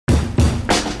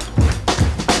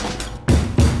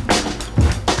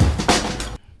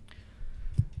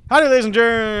Howdy, ladies and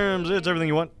germs. It's everything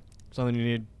you want, something you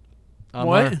need.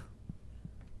 What? Hunter.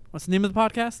 What's the name of the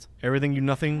podcast? Everything you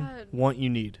nothing want you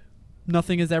need.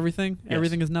 Nothing is everything? Yes.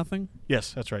 Everything is nothing?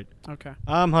 Yes, that's right. Okay.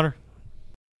 I'm Hunter.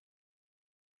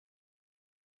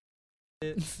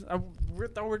 We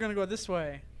thought we were going to go this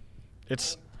way.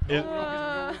 It's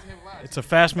a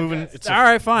fast moving. It's All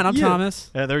right, fine. I'm Yeah. Thomas.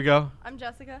 Yeah, there you go. I'm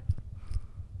Jessica.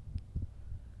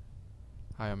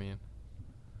 Hi, I'm Ian.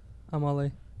 I'm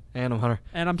Ollie. And I'm Hunter.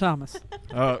 And I'm Thomas.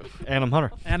 And I'm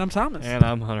Hunter. And I'm Thomas. And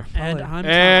I'm Hunter. And Ollie. I'm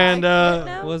And I quit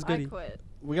now? was I goody. quit.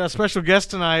 we got a special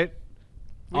guest tonight.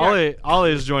 Yeah.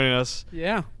 Ollie is joining us.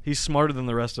 Yeah. He's smarter than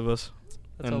the rest of us.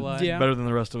 That's a and lie. Yeah. Better than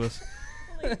the rest of us.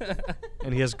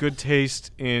 And he has good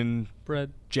taste in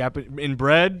Bread.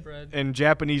 bread Bread. and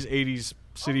Japanese 80s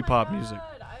city Oh my pop God, music.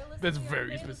 I listened That's to Young very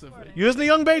Bay this specific. morning. You listen to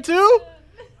Young Bay too?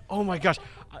 Oh my gosh.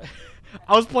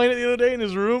 I was playing it the other day in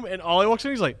his room, and Ollie walks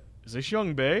in. He's like, "Is this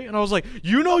Young Bay?" And I was like,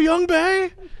 "You know Young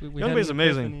Bay?" We Young had Bay's an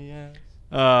amazing. epiphany,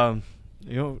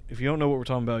 yeah. If you don't know what we're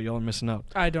talking about, y'all are missing out.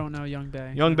 I don't know Young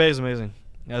Bay. Young Bay is amazing.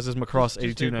 As is Macross Just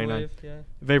 8299. vaporwave, yeah.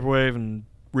 Vaporwave and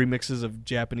remixes of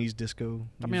Japanese disco.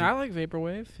 I mean, music. I like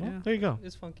Vaporwave. Well, Yeah. there you go.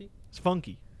 It's funky. It's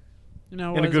funky. You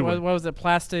know, In a good way. what was it?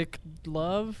 Plastic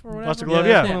Love or whatever? Plastic Love,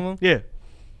 that's yeah. one of 'em. Yeah.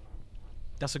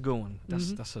 That's a good one.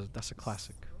 Mhm. That's a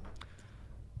classic.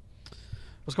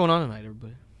 What's going on tonight,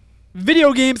 everybody?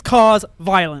 Video games cause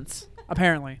violence,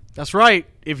 apparently. That's right.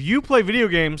 If you play video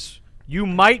games, you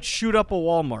might shoot up a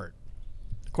Walmart,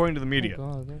 according to the media.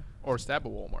 Oh, God, yeah. Or stab a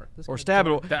Walmart. This Or guy's stab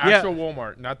dark. it. The Yeah, actual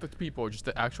Walmart, not the people, just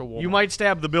the actual Walmart. you might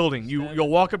stab the building. Stab You'll it.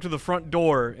 walk up to the front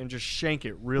door and just shank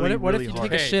it really, What if really you hard.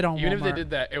 take a shit on even if they Walmart? did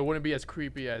that, it wouldn't be as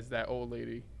creepy as that old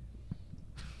lady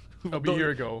a The-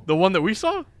 year ago. The one that we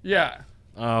saw? Yeah.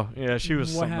 Oh, yeah, she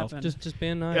was What something else. happened? Just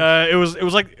being nice. It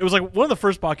was like one of the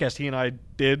first podcasts he and I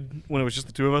did when it was just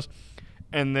the two of us,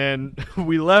 and then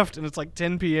we left and it's like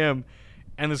 10 p.m.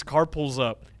 and this car pulls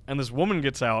up and this woman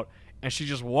gets out and she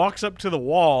just walks up to the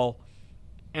wall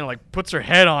and like puts her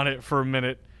head on it for a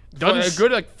minute, For a doesn't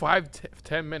good like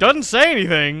 5-10 minutes. doesn't say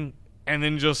anything, and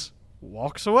then just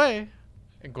walks away.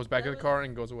 And goes back to the car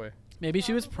and goes away. Maybe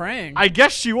she was praying. I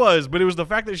guess she was, but it was the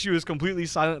fact that she was completely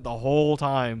silent the whole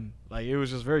time. Like, it was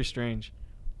just very strange.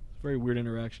 Very weird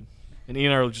interaction. And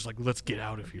Ian and I were just like, let's get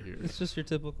out of here. It's just your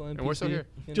typical NPC. And we're still here.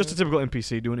 you Just a know? typical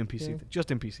NPC doing NPC, Yeah. just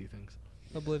NPC things.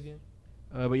 Oblivion.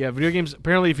 But yeah, video games.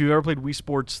 Apparently, if you've ever played Wii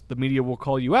Sports, the media will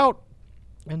call you out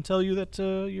and tell you that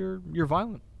you're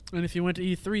violent. And if you went to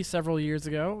E3 several years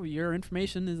ago, your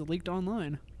information is leaked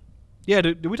online. Yeah,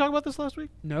 did we talk about this last week?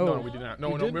 No, we did not. No,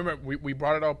 We no. did? Remember, we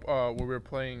brought it up when we were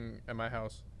playing at my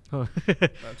house Oh.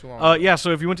 not too long ago. Yeah,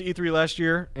 so if you went to E3 last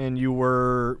year and you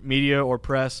were media or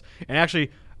press, and actually,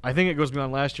 I think it goes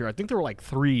beyond last year. I think there were like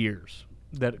 3 years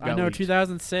that got I know leaked.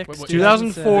 2006, Wait,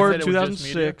 2004, They said it was just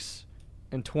 2006,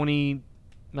 and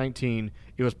 2019.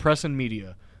 It was press and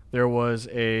media. There was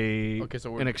Okay,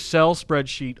 so we're- an Excel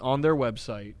spreadsheet on their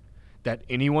website that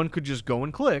anyone could just go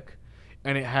and click,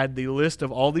 and it had the list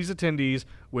of all these attendees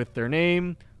with their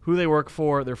name, who they work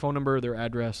for, their phone number, their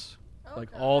address, like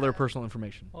all their personal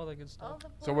information. All that good All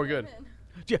stuff. the So we're good. women.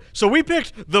 Yeah, so we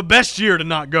picked the best year to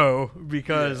not go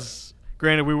because,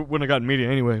 granted, we wouldn't have gotten media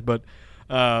anyway. But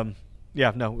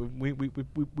yeah, no, we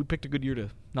picked a good year to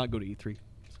not go to E3.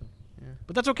 So. Yeah.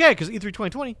 But that's okay because E3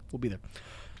 2020 will be there.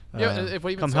 Yeah, if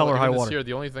we even come saw, hell or like, high even this water. year,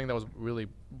 the only thing that was really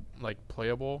like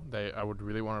playable that I would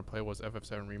really want to play was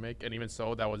FF7 Remake, and even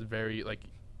so, that was very like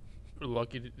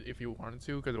lucky if you wanted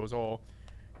to, because it was all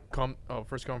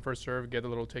first come first serve, get a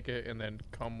little ticket, and then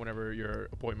come whenever your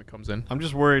appointment comes in. I'm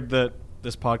just worried that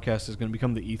this podcast is going to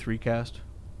become the E3 cast.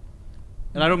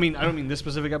 And I don't mean this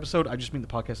specific episode. I just mean the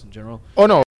podcast in general. Oh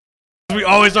no, We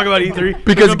always talk about E3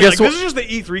 Because We're gonna be guess like, what- This is just the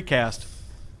E3 cast.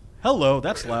 Hello,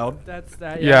 that's loud. That's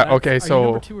that. Yeah, that's- okay, are you so-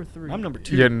 number 2 or 3? I'm number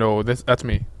 2. yeah, no, that's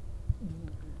me.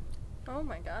 Oh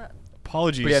my god.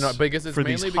 Apologies. But yeah, no, but I guess it's for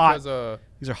these mainly hot, because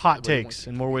these are hot Wait, one takes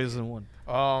second. in more ways than one.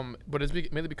 but it's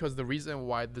mainly because the reason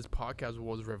why this podcast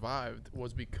was revived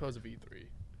was because of E3.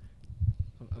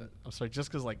 I'm sorry,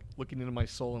 Jessica's like looking into my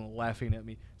soul and laughing at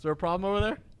me. Is there a problem over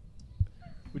there?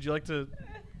 Would you like to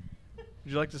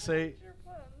say? Your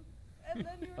pun. And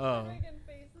then you were Oh. making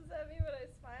faces at me, but I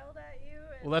smiled at you.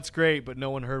 And Well, that's great, but no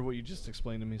one heard what you just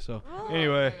explained to me. So Oh.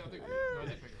 anyway,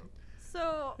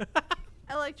 So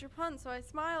I liked your pun, so I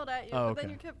smiled at you, Oh, but then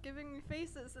okay. you kept giving me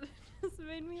faces, and it just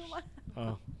made me laugh.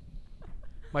 oh,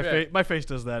 Yeah. my face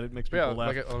does that. It makes But yeah, people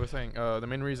laugh. like I was saying, the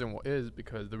main reason is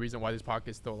because the reason why this podcast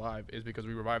is still alive is because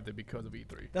we revived it because of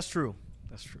E3. That's true.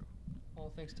 That's true.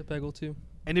 All thanks to Peggle too.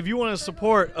 And if you want to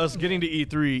support us getting to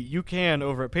E3, you can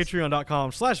over at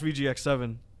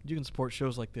patreon.com/VGX7. You can support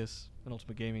shows like this and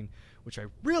Ultimate Gaming, which I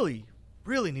really,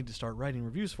 really need to start writing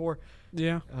reviews for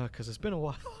Yeah. because it's been a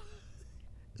while.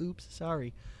 Oops,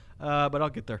 sorry. But I'll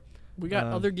get there. We got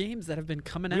Um, other games that have been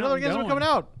coming out. Other and games are going. coming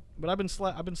out, but I've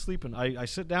been sleeping. I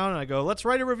sit down and I go, let's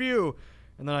write a review,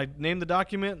 and then I name the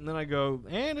document, and then I go,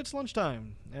 and it's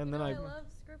lunchtime, and You then know, I love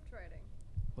script writing.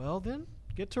 well then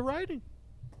get to writing.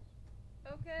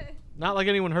 Okay. Not like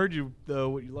anyone heard you though.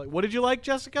 What did you like,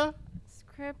 Jessica?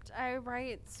 Script. I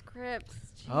write scripts.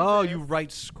 Oh, you Jesus.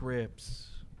 write scripts.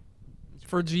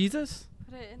 For Jesus?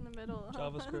 Put it in the middle.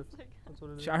 JavaScript. That's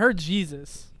what it is. I heard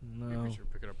Jesus. Maybe No. we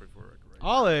should pick it up before.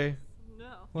 Ale,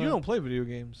 No. you don't play video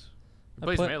games. He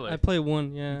plays Melee. I play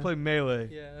one. Yeah. You play Melee.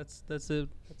 Yeah, that's it.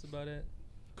 That's about it.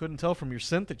 Couldn't tell from your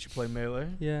scent that you play Melee.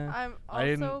 Yeah. I'm I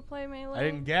didn't- also play Melee. I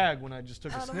didn't gag when I just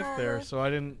took a Out of sniff all there, the so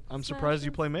I'm surprised you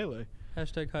smashes. play Melee.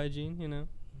 Hashtag hygiene. You know.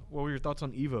 What were your thoughts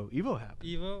on Evo? Evo happened.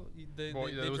 Evo. They Well,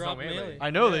 there they was no dropped Melee. Melee. I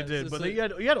know Yeah, they did, so- but so- you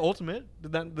had Ultimate.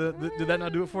 Did that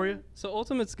not do it for you? So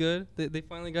Ultimate's good. They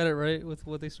finally got it right with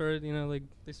what they started. You know, like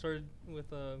they started with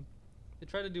they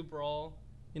tried to do Brawl,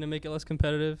 you know, make it less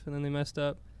competitive, and then they messed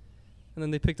up, and then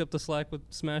they picked up the slack with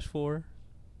Smash 4,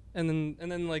 and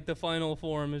then like the final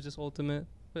form is just Ultimate.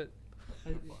 But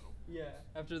yeah,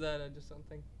 after that I just don't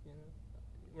think, you know,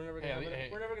 we're never gonna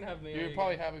we're never gonna have Melee. You're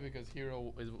probably again. happy because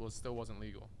Hero still wasn't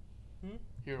legal. Hmm?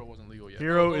 Hero wasn't legal yet.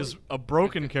 Hero Oh, is a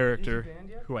broken character banned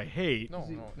yet? who I hate. No.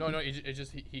 It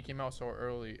just he came out so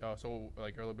early,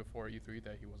 early before E3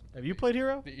 that he wasn't. Have you played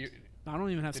Hero? I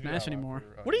don't even have They do Smash that anymore.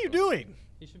 after, What are you doing?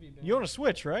 He should be banned. You own a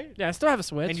Switch, right? Yeah, I still have a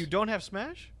Switch. And you don't have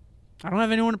Smash? I don't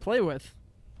have anyone to play with.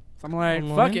 So I'm like,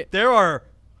 Online? fuck it. There are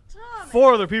Tommy.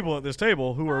 4 other people at this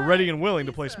table who are ready and willing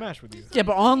to play Lisa. Smash with you. Yeah,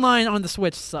 but online on the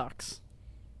Switch sucks.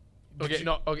 Okay,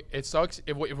 no, okay. It sucks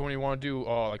if when you want to do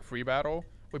like free battle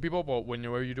with people, but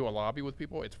whenever you do a lobby with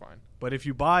people, it's fine. But if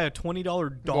you buy a $20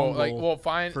 dongle,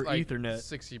 fine for like Ethernet.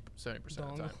 60-70% of the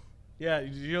Dongle. time. yeah,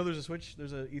 you know there's a Switch,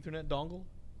 there's an Ethernet dongle.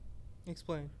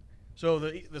 Explain. So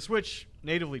the Switch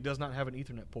natively does not have an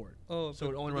Ethernet port, Oh, so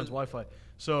but it only the- runs Wi-Fi.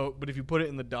 So, but if you put it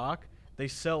in the dock, they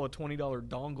sell a $20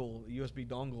 dongle, a USB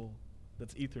dongle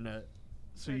that's Ethernet,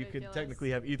 so you could Ridiculous. technically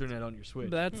have Ethernet on your Switch.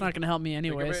 But that's not going to help me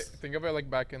anyways. Think of it like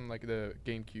back in like the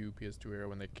GameCube, PS2 era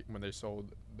when they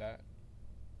sold that.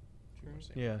 True.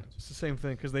 Yeah, it's the same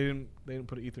thing because they didn't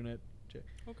put an Ethernet.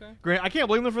 Okay. Grant, I can't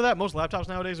blame them for that. Most laptops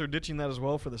nowadays are ditching that as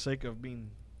well for the sake of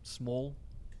being small.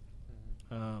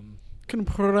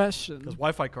 Compression. Because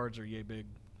Wi-Fi cards are yay big.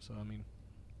 So I mean,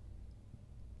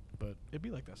 but it'd be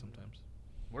like that sometimes.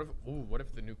 What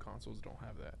if the new consoles don't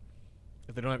have that?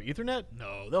 If they don't have Ethernet,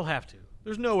 no, they'll have to.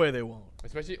 There's no way they won't.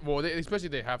 Especially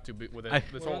they have to be with I-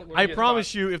 this What- whole. what I PS5.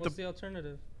 promise you, if What's the the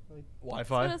alternative? Like, I was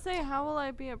Wi-Fi, gonna say, how will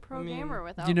I be a pro I mean, gamer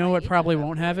without? You know my what probably Ethernet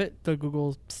won't have port? it? The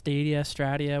Google Stadia,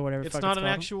 Stradia, whatever. the it's fuck not an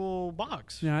called. actual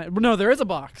box. Yeah, no, there is a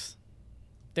box.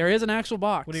 There is an actual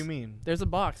box. What do you mean? There's a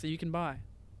box that you can buy.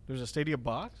 There's a Stadia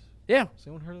box? Yeah. Has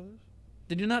anyone heard of this?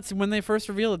 Did you not see when they first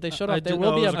revealed it? They showed I up. There did-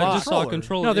 will no, be it a was a box. I just saw a controller.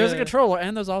 controller. No, there's a yeah. controller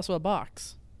and there's also a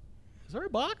box. Is there a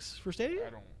box for Stadia?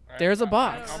 There's a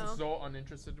box. I'm so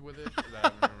uninterested with it that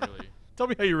I haven't really. Tell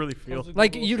me how you really feel. Comes with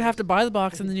Like Google you'd have to Assistant. buy the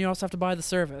box and then you also have to buy the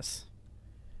service.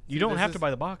 You don't this have to is-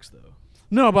 buy the box though.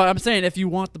 No, but I'm saying if you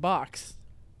want the box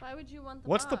Why would you want the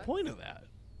What's the box? point of that?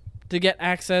 to get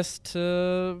access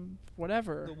to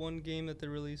whatever, The one game that they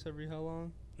release every how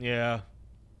long? Yeah.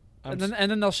 and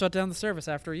then they'll shut down the service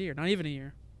after a year, not even a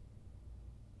year.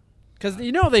 Because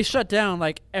you know they shut down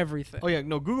like everything. Oh yeah,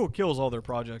 no. Google kills all their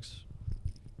projects,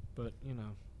 but you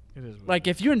know, it is. What Like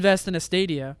it is. if you invest in a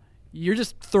Stadia, you're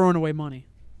just throwing away money.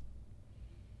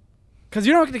 Because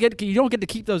you don't get to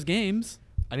keep those games.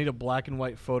 I need a black and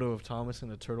white photo of Thomas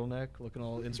in a turtleneck, looking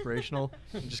all inspirational,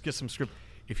 and just get some script.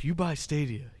 If you buy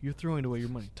Stadia, you're throwing away your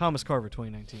money. Thomas Carver,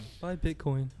 2019. Buy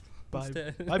Bitcoin. Buy,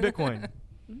 Instead. buy Bitcoin.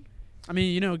 I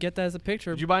mean, get that as a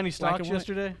picture. Did you buy any Black stocks and white.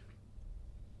 yesterday?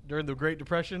 During the Great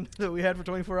Depression that we had for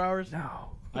 24 hours?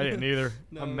 No. I didn't either.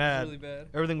 No, I'm it was mad. really bad.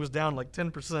 Everything was down like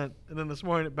 10%, and then this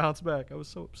morning it bounced back. I was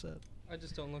so upset. I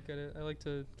just don't look at it. I like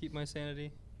to keep my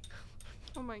sanity.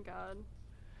 Oh my god.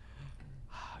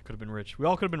 I could have been rich. We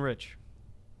all could have been rich.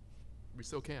 We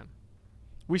still can.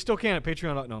 We still can at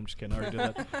Patreon. No, I'm just kidding. I already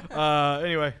did that.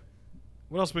 Anyway,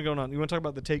 what else has been going on? You want to talk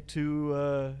about the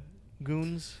Take-Two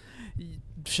goons?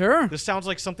 Sure. This sounds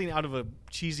like something out of a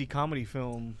cheesy comedy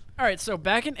film. All right, so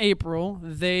back in April,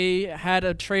 they had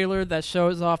a trailer that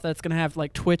shows off that's going to have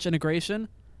like Twitch integration.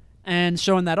 And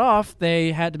showing that off,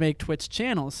 they had to make Twitch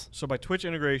channels So by Twitch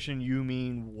integration, you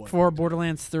mean what? for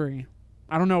Borderlands 3.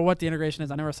 I don't know what the integration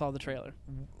is. I never saw the trailer.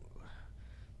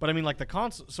 But I mean, like the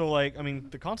console. So like, I mean,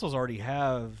 the consoles already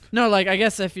have. No, like I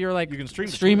guess if you're like You can stream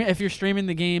to streaming, Twitch. if you're streaming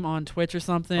the game on Twitch or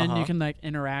something, Uh-huh. you can like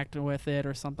interact with it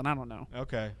or something. I don't know.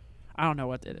 Okay. I don't know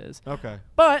what it is. Okay.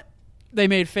 But they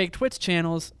made fake Twitch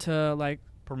channels to like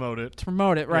Promote it. to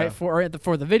promote it, right? Yeah.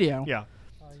 For the video. Yeah.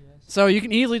 Oh, yes. So you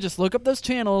can easily just look up those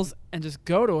channels and just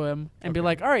go to him and be Okay.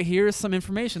 like, all right, here's some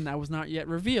information that was not yet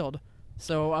revealed.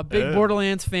 So a big Ugh.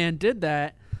 Borderlands fan did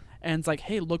that, and it's like,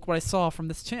 hey, look what I saw from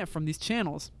from these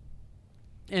channels.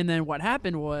 And then what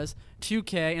happened was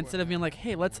 2K, instead of being like,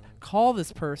 hey, let's call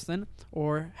this person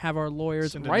or have our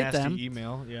lawyers Send a write nasty them,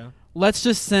 email. Yeah. let's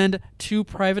just send 2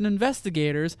 private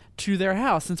investigators to their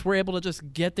house. Since we're able to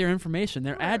just get their information,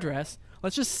 their address,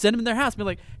 let's just send them to their house and be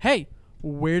like, hey,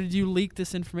 where did you leak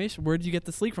this information? Where did you get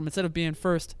this leak from? Instead of being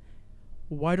first,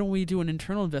 why don't we do an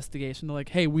internal investigation? They're like,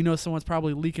 hey, we know someone's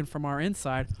probably leaking from our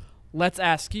inside. Let's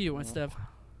ask you instead of,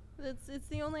 It's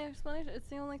the only explanation. It's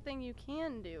the only thing you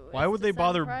can do. Why is would to they send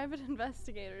bother- private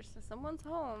investigators to someone's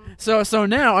home? So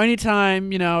now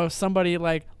anytime, somebody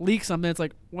like leaks something, it's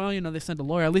like, well, they sent a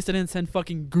lawyer. At least they didn't send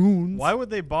fucking goons. Why would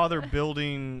they bother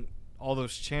building all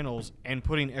those channels and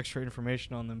putting extra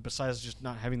information on them besides just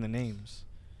not having the names?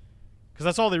 Because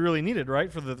that's all they really needed,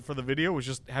 right? For the video was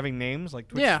just having names like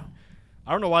Twitch. Yeah.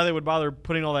 I don't know why they would bother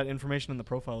putting all that information in the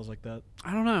profiles like that.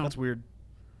 I don't know. That's weird.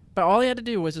 But all he had to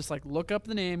do was just like look up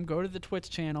the name, go to the Twitch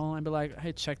channel, and be like,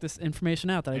 "Hey, check this information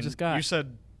out that I And just got." You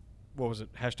said, what was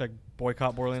it? Hashtag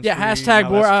boycott Borderlands. Yeah, 3. hashtag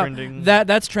Now that's trending.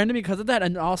 that's trending because of that,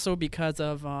 and also because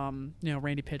of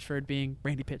Randy Pitchford being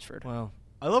Randy Pitchford. Wow.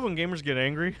 I love when gamers get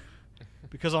angry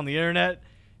because on the internet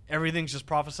everything's just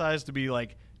prophesized to be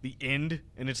like the end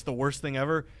and it's the worst thing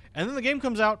ever. And then the game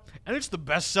comes out and it's the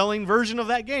best-selling version of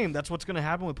that game. That's what's going to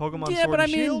happen with Pokemon Yeah, Sword but I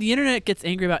and mean, Shield. the internet gets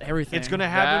angry about everything. It's going to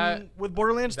happen with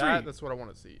Borderlands 3. That's what I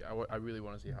want to see. I really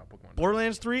want to see how Pokemon.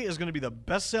 Borderlands 3 is going to be the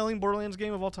best-selling Borderlands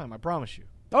game of all time. I promise you.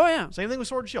 Oh yeah. Same thing with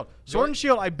Sword and Shield. Sword and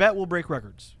Shield, I bet, will break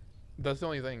records. That's the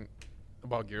only thing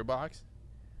about Gearbox.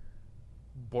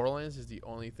 Borderlands is the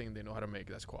only thing they know how to make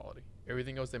that's quality.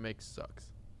 Everything else they make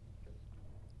sucks.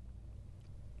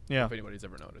 Yeah. If anybody's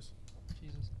ever noticed,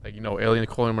 Jesus. like Alien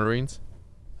Colonial Marines.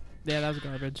 Yeah, that was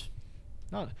garbage.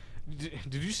 Not,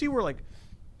 did you see where like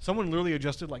someone literally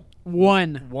adjusted like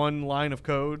One, one line of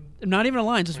code? not even a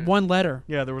line, just one letter.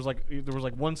 Yeah, there was like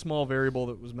one small variable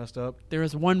that was messed up. There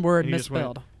was one word And he just went,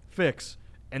 misspelled. Fix,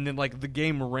 and then like the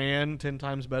game ran 10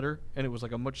 times better, and it was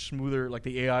like a much smoother. Like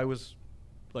the AI was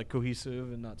like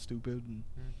cohesive and not stupid, and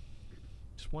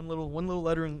just one little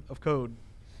lettering of code.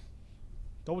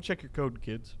 Double check your code,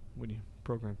 kids, when you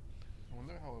program. I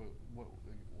wonder what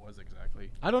it was exactly.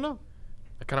 I don't know.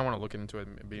 I kind of want to look into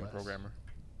it, being a Bless. programmer.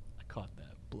 I caught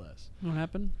that. Bless. What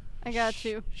happened? I got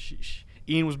you. Shh.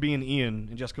 Ian was being Ian,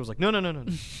 and Jessica was like, no.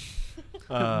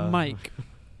 Mike.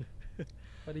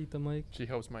 I'd eat the mic. She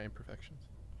helps my imperfections.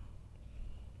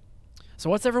 So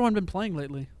what's everyone been playing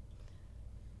lately?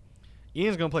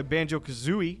 Ian's gonna play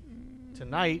Banjo-Kazooie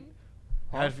tonight.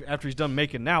 Huh? After he's done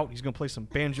making out, he's gonna play some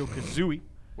Banjo-Kazooie.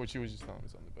 What she was just telling me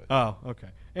something, but Oh, okay.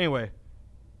 Anyway,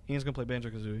 Ian's gonna play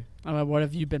Banjo-Kazooie. What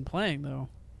have you been playing though?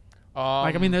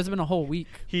 um, There's been a whole week.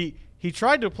 He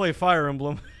tried to play Fire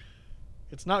Emblem.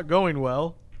 It's not going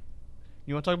well.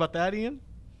 You want to talk about that, Ian?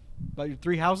 About your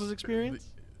Three Houses experience?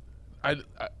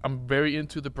 I'm very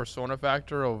into the persona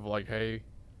factor of like, hey,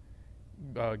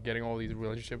 getting all these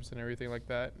relationships and everything like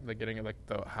that, like getting like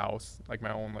the house, like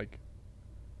my own like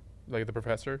the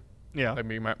professor, Yeah. like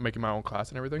making my own class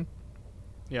and everything.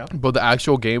 Yeah. But the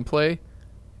actual gameplay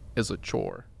is a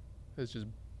chore. It's just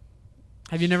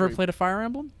Have you never straight- played a Fire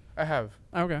Emblem? I have,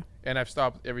 Okay. and I've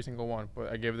stopped every single one,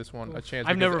 but I gave this one a chance.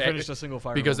 I've because never it- finished a single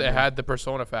Fire because Emblem. it had the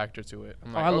persona factor to it.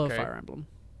 I'm like, I love okay. Fire Emblem.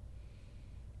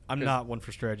 I'm Because- not one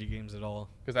for strategy games at all.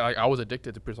 Because I was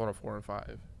addicted to Persona 4 and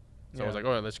 5. So I was Yeah. like,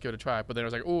 oh, let's give it a try. But then I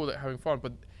was like, oh, they're having fun.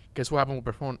 But guess what happened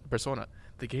with Persona?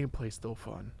 The gameplay's still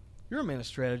fun. You're a man of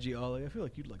strategy, Ollie. I feel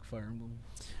like you'd like Fire Emblem.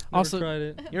 Never Also- tried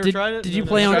it. You ever Did- tried it? did you No,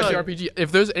 play on- I feel Strategy like- RPG.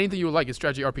 If there's anything you would like, it's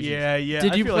strategy RPGs. Yeah.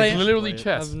 Did I you feel play- like should Literally play it.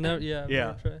 chess. I've never. Yeah. I've Yeah.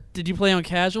 never tried. Did you play on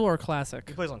casual or He classic?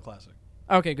 plays on classic.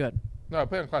 Okay, good. No, I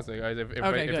play on classic, guys. If Okay, good.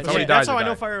 somebody Yeah, dies, that's how they I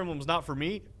know die. Fire Emblem's not for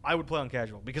me. I would play on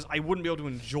casual because I wouldn't be able to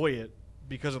enjoy it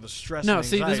because of the stress. No, and see,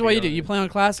 this is anxiety what you of do. it. You play on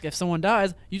classic. If someone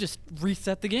dies, you just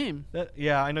reset the game.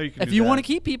 Yeah, I know you can. If do you that. want to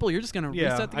keep people, you're just gonna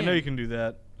yeah, reset the I game. know you can do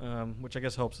that, which I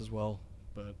guess helps as well.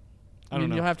 But I don't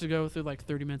know. You'll have to go through like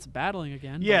 30 minutes of battling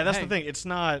again. Yeah, but that's hey. the thing. It's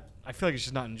not I feel like it's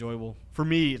just not enjoyable. For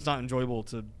me, it's not enjoyable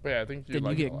to. But yeah, I think Then you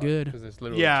like get good. because it's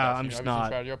literally Yeah, chess. I'm You just know, have you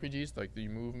not. seen strategy RPGs, like the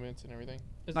movements and everything.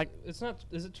 It's not.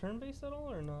 Is it turn based at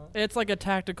all or not? It's like a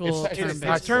tactical It's turn-based.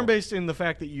 tactical. turn-based in the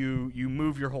fact that you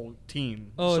move your whole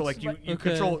team. Oh, so it's like you okay.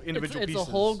 control It's, individual it's pieces.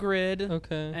 a whole grid,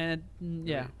 Okay. and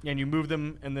yeah. And you move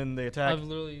them, and then they attack. I've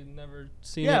literally never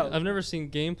seen Yeah. it. I've never seen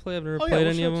gameplay. I've never Oh yeah, played we'll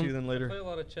any show of it them. to you then I later. play a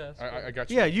lot of chess. I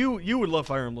got you. Yeah, you would love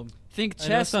Fire Emblem. Think I know I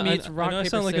chess sound- meets I rock know I paper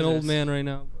sound like scissors. an old man right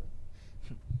now.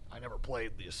 I never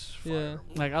played this. Yeah.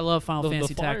 Like I love Final The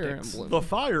Fantasy Fire Tactics. Emblem. The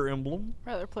Fire Emblem.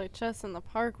 Rather play chess in the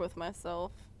park with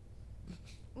myself.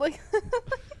 Like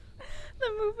the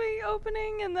movie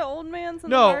opening and the old man's in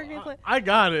the No, park. And play. I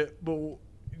got it, but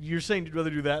you're saying you'd rather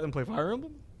do that than play Fire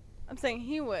Emblem? I'm saying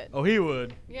he would. Oh, he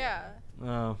would. Yeah.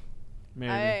 Oh,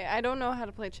 maybe. I don't know how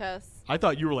to play chess. I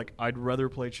thought you were like, I'd rather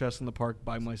play chess in the park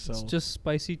by myself. It's just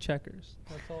spicy checkers.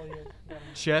 That's all you got.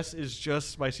 Chess is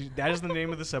just spicy. That is the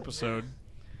name of this episode.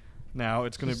 Now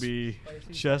it's going to Just be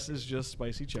spicy Chess is just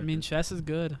spicy I checkers. mean, chess is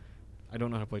good. I don't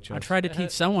know how to play chess. I tried to It teach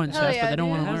has- someone Hell chess, yeah, but they don't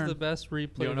dude. want It to has learn. the best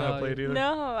replay You don't know how to play it value. either?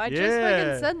 No, I just Yeah.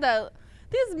 fucking said that.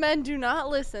 These men do not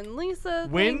listen. Lisa,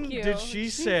 When thank you. did she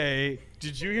say,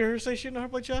 did you hear her say she didn't know how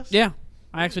to play chess? Yeah,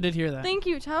 I actually did hear that. Thank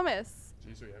you, Thomas,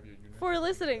 Jeez, so you have your unit. for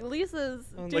listening. Lisa's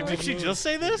Like, doing. Like, did she just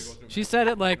say this? She said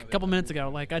it like a couple minutes ago.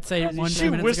 Like I'd say 1 She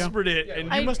 2 minutes ago. whispered it, and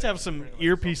you I- must have some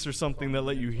earpiece or something that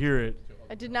let you hear it.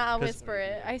 I did not whisper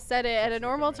it. I said it at a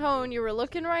normal tone. You were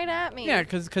looking right at me. Yeah,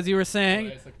 because you were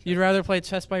saying you'd rather play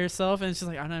chess by yourself, and she's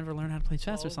like, I never learned how to play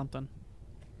chess or something.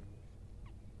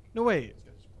 No, wait.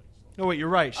 No, wait, you're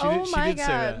right. She Oh did, she my did say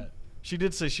God. that. She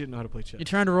did say she didn't know how to play chess. You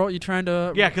trying to roll? You trying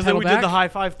to? Yeah, because then pedal we back? did the high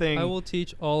five thing. I will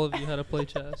teach all of you how to play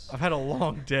chess. I've had a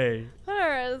long day.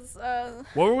 Whereas,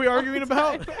 What were we arguing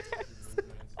about?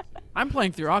 I'm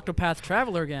playing through Octopath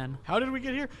Traveler again. How did we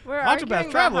get here? We're arguing Octopath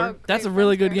about Traveler. how That's a great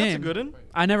really Friends good are. That's a game. good one.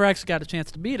 I never actually got a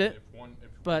chance to beat it,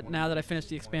 but now that I finished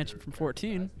the expansion from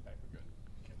 14,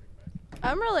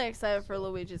 I'm really excited for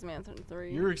Luigi's Mansion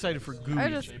 3. You're excited for Gooey. I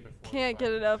just can't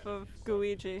get enough of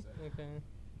Luigi. Okay.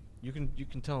 You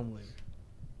can tell him later.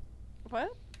 What?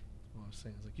 Oh, I was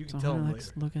saying, I was like, you so can tell him let's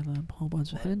later. look at a whole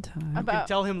bunch of hentai. You can About.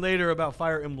 tell him later about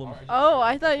Fire Emblem. Oh,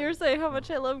 I thought you were saying how much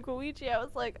I love Luigi. I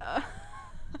was like,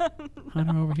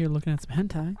 Hunter over here looking at some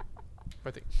hentai.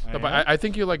 I think, I no, but am? I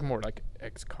think you like more like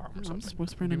XCOM or I'm something. just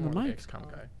whispering You're in the more mic.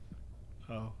 XCOM guy.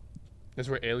 Oh. That's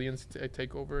where aliens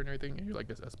take over and everything, and you're like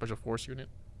a special force unit.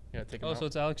 Yeah, take 'em Oh, out. so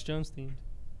it's Alex Jones themed.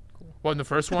 Well, in the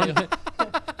first one,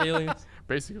 Aliens.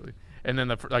 basically, and then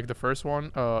the first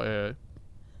one, the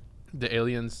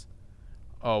aliens.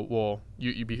 Well,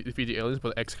 you defeat the aliens,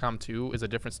 but XCOM 2 is a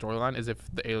different storyline. Is if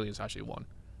the aliens actually won.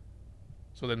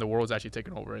 So then the world's actually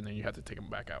taken over, and then you have to take them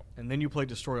back out. And then you play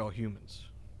Destroy All Humans.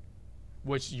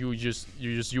 Which you just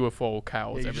UFO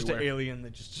cows Yeah, you're just an everywhere. alien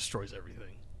that just destroys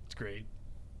everything. It's great.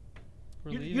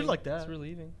 You'd Relieving. like that. It's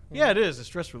relieving. Yeah, it is. It's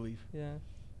stress relief. Yeah.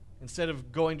 Instead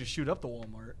of going to shoot up the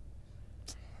Walmart,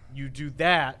 you do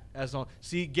that as long.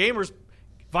 See,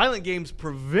 violent games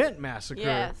prevent massacre.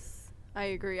 yes, I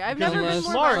agree. I've Because never if been you're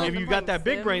more smart, violent if than you got playing that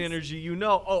big brain Sims. energy, you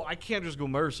know, oh, I can't just go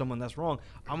murder someone. That's wrong.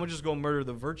 I'm gonna just go murder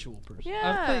the virtual person.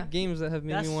 Yeah. I've played games that have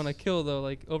made me That's- want to kill though,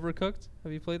 like Overcooked.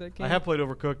 Have you played that game? I have played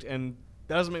Overcooked, and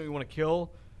that doesn't make me want to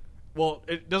kill. Well,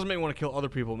 it doesn't make me want to kill other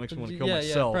people. It makes me want to kill yeah,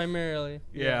 myself. Yeah, primarily.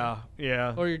 Yeah,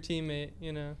 yeah. Or your teammate,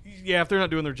 you know. Yeah, if they're not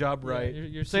doing their job Yeah, right.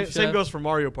 your Same sous chef. goes for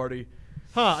Mario Party.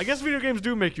 Huh, I guess video games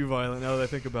do make you violent now that I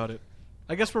think about it.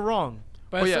 I guess we're wrong.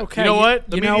 But Oh, it's yeah. okay. You know what?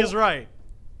 The you know, media's right.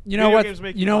 You know Video what? games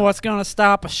make You you know violent. what's gonna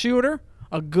stop a shooter?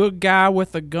 A good guy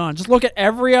with a gun. Just look at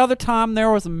every other time there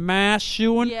was a mass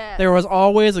shooting. Yes. There was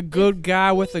always a good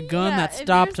guy with a gun Yeah, that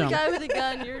stopped if there's him. a guy with a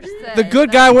gun, you're set. The good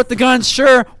guy with the gun,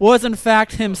 sure, was in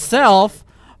fact himself,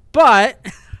 but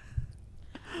I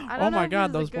Oh don't know my if God,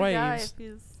 he's a those good guy, waves. if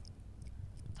he's-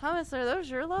 Thomas, are those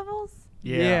your levels?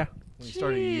 Yeah. When he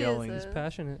started yelling, Jesus. it's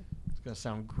Passionate. gonna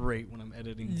sound great when I'm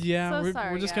editing. yeah, So we're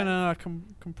sorry, just guys. gonna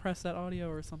compress that audio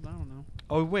or something. I don't know.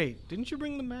 Oh wait, didn't you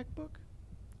bring the MacBook?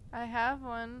 I have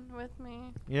one with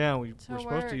me. Yeah, we're To supposed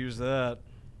work. to use that.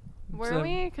 Were So-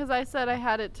 we? Because I said I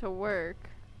had it to work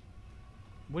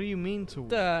What do you mean to?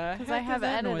 The 'Cause I heck have is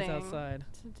that noise editing. outside?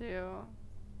 to do.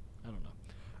 I don't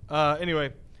know.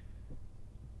 Anyway,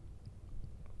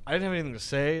 I didn't have anything to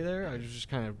say there. I was just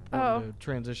kind of wanted to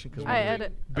transition because I we're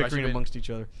edit. bickering been- amongst each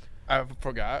other. I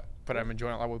forgot, but I'm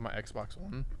enjoying it a lot with my Xbox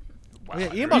One. Oh,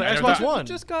 yeah, Ian bought an I never Xbox thought- One. You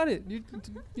just got it. You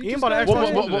Ian just bought an got Xbox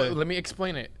it. One today. Let me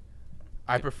explain it.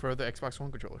 I prefer the Xbox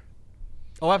One controller.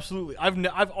 Oh, absolutely.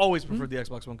 I've always preferred the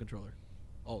Xbox One controller.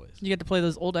 Always. You get to play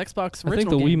those old Xbox I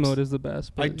original think the games. Wiimote is the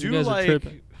best. But I you do guys are like.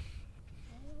 tripping.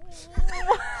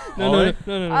 No, Ollie?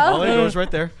 no. Oh. Ollie goes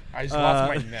right there. I just lost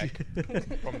my neck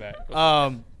from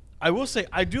that. I will say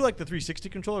I do like the 360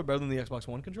 controller better than the Xbox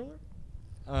One controller.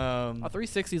 A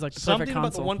 360 is like the Something perfect about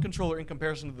console. the one controller in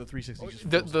comparison to the 360. just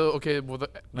The, feels- the okay, well the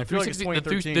I feel like it's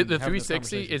 2013 the having this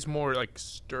 360 conversation. is more like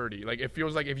sturdy. Like it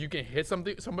feels like if you can hit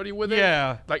somebody with it,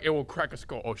 yeah, like it will crack a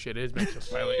skull. Oh shit, it is makes us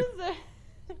violent. Jesus.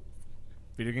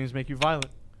 video games make you violent.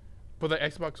 But the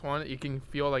Xbox One, you can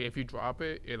feel like if you drop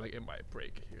it, it might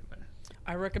break here and there.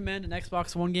 I recommend an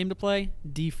Xbox One game to play,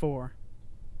 D4.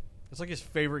 It's like his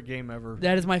favorite game ever.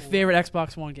 That is my favorite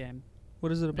Xbox One game.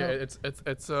 What is it Yeah,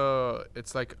 about?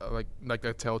 it's like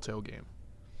a Telltale game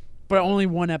But only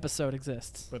one episode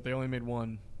exists. But they only made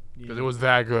one. because it was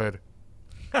that good.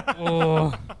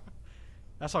 Oh.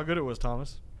 That's how good it was,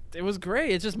 Thomas. It was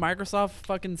great. It's just Microsoft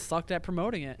fucking sucked at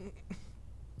promoting it.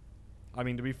 I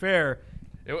mean, to be fair,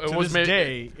 It to was this made,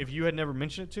 day, if you had never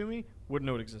mentioned it to me, wouldn't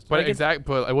know it existed. but Like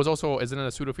but it was also isn't it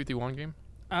a Suda 51 game?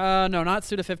 No, not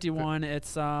Suda51.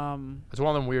 It's It's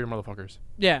one of them weird motherfuckers.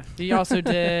 yeah. He also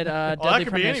did oh, that Deadly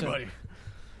could be Premonition. anybody.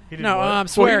 He did No, what? Well, you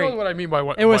Swery. know what I mean by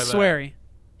what It was by that. Swery.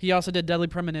 He also did Deadly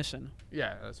Premonition,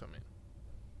 Yeah, that's what I mean.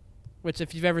 which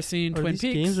if you've ever seen Are Twin these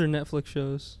Peaks, games or Netflix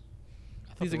shows?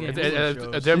 these are they were games. Netflix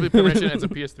A shows. Deadly Premonition is a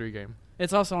PS3 game.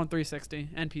 It's also on 360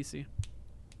 and PC.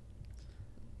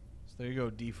 So there you go,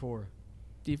 D4.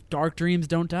 Dark Dreams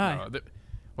Don't Die.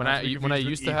 When Not to I be when I confused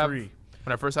used with to have E3.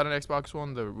 when I first had an Xbox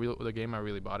One, the game I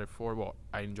really bought it for, well,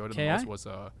 I enjoyed it the KI? most was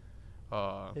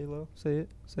Halo. Say it.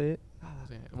 Say it.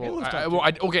 Halo's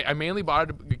top okay, I mainly bought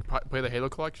it to play the Halo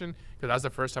collection because that's the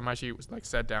first time I actually was like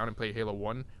sat down and played Halo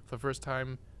 1 for the first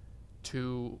time,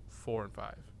 2, 4, and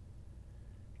 5.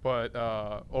 But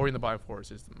Ori and the Blind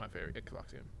Forest is my favorite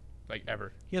Xbox game, like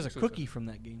ever. He has a Exclusive. cookie from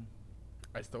that game.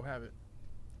 I still have it.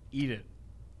 Eat it.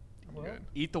 I'm good.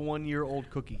 Eat the 1-year-old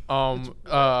cookie. Well,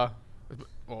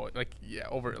 like yeah,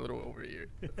 a little over a year.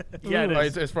 Yeah, it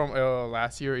is. It's from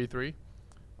last year E3.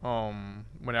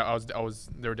 When I was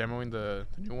they were demoing the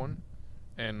new one,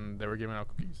 and they were giving out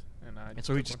cookies, and I And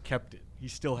so he took just one. kept it. He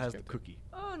still has the kept it. cookie.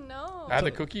 Oh no. I had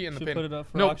the cookie and the Should pin. put it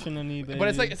up for No, auction on eBay. but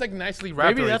it's dude. like nicely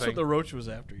wrapped. Maybe or that's what anything. the roach was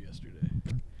after yesterday.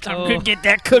 Oh. I'm gonna get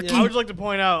that cookie. Yeah. I would just like to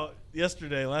point out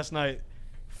last night,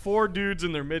 4 dudes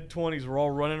in their mid-20s were all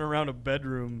running around a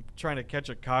bedroom trying to catch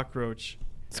a cockroach.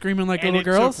 Screaming like and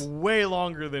little it girls. took way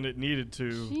longer than it needed to.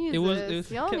 Jesus. It was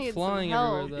Y'all kept need flying some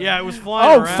help. everywhere, though. Yeah, it was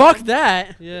flying Oh around. fuck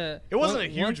that! Yeah. It wasn't a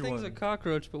One huge thing's one. a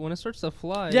cockroach, but when it starts to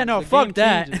fly, Yeah, no, the fuck game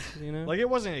that. changes, you know? Like, it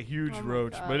wasn't a huge Oh my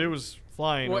roach, God. but it was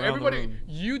flying Well, around everybody, the room.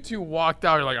 you two walked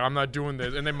out. You're like, I'm not doing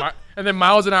this, and then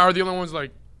Miles and I are the only ones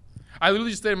like. I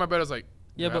literally stayed in my bed. I was like,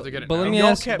 yeah, I have to get it but now. let me Y'all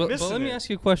ask. kept But missing let me it. ask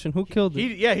you a question. Who killed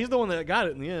it? He's the one that got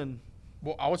it in the end.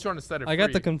 Well, I was trying to set it. I got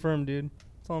free. the confirm, dude.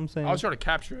 That's all I'm saying. I was trying to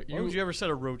capture it. Why would you ever set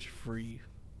a roach free?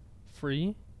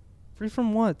 Free? Free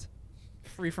from what?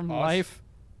 Free from Us. life.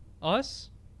 Us?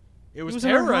 It was He was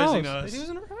in our terrorizing house. us. He was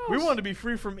in our house. We wanted to be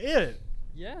free from it.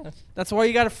 Yeah. That's why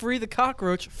you gotta free the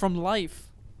cockroach from life.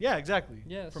 Yeah, exactly.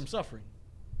 Yes. From suffering.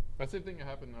 That's the thing that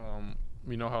happened.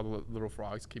 You know how the little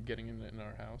frogs keep getting in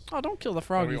our house. Oh, don't kill the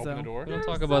When we froggies open though. the door. We don't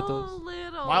They're talk about so those.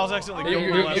 Little. Miles accidentally Oh, killed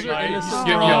Your- one your- last your- night. your- He's your-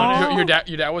 still your- on it.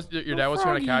 Your dad was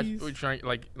trying to catch, froggies. trying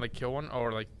like kill one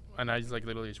or like, and I just like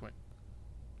literally just went.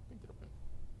 Picked it up and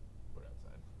put it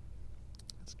outside.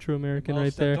 It's true American Miles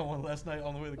right stepped there. on one last night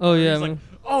on the way to the Oh, car. yeah, He's like, man.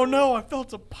 oh no, I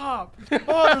felt a pop.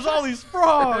 Oh, there's all these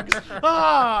frogs.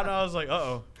 Ah, and I was like,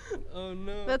 uh-oh. Oh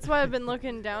no. That's why I've been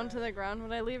looking down to the ground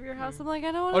when I leave your house. I'm like,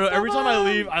 I don't want Oh to. no, every time I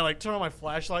leave, I like turn on my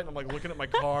flashlight and I'm like looking at my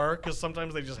car because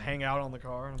sometimes they just hang out on the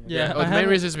car. And I'm like, Yeah, Oh, I the had main one-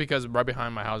 reason is because right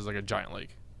behind my house is like a giant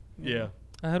lake. Yeah.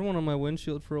 I had one on my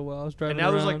windshield for a while. I was driving And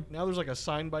now around. there's like a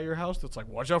sign by your house that's like,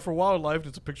 watch out for wildlife.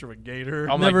 It's a picture of a gator.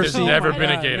 I'm Never like, there's seen- never Oh my been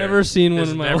a God. gator. Never seen one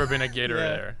There's in my never life. been a gator Yeah.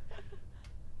 there.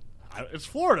 It's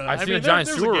Florida. I've I seen mean, a giant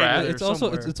there's sewer gator rat. there It's also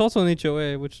somewhere. it's also an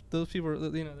HOA, which those people are,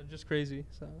 they're just crazy.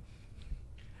 So.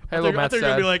 Hey, I little think Matt they're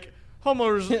gonna be Sad. like,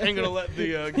 homeowners ain't gonna let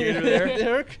the gator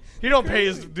there. He don't pay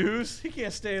his dues. He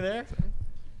can't stay there.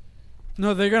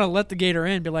 No, they're gonna let the gator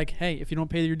in. Be like, hey, if you don't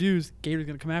pay your dues, gator's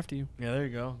gonna come after you. Yeah, there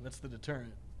you go. That's the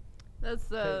deterrent. That's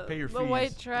the Pay your the fees.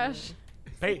 white trash.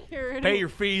 Pay security. pay your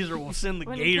fees or we'll send the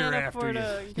When you gator can't after afford you.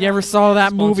 a You ever gun. saw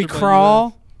that movie Sponsored by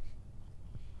Crawl?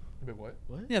 Wait,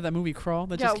 what? Yeah, that movie Crawl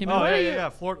that Yeah, just came Oh out. yeah, are yeah, you- yeah.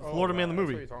 Florida Man the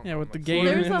movie. Yeah, with the Florida gator.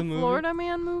 There's Man a the movie? Florida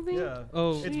Man movie. Yeah.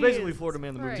 Oh, It's basically Jesus Florida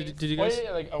Man the movie. Christ. did you Oh, guys? yeah,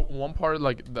 yeah, like one part,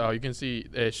 like you can see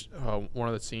one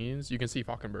of the scenes. You can see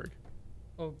Falkenberg.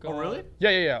 Oh, Oh God. really?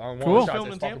 Yeah. On one Cool. of the shots,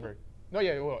 Filmed it's in Tampa? Falkenberg. No,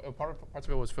 yeah. Well, parts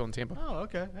of it was filmed in Tampa. Oh,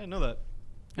 okay. I didn't know that.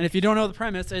 And if you don't know the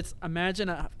premise, it's imagine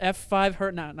a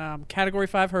Category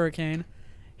 5 hurricane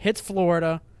hits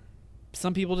Florida.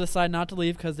 Some people decide not to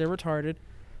leave because they're retarded.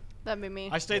 That'd be me.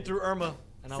 I stayed through Irma,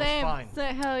 and Same. I was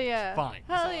fine. Hell yeah. Fine.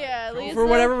 Hell yeah, Lisa. For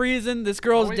whatever reason, this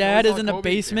girl's wait, dad where's is all in a Kobe?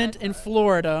 basement Yeah. in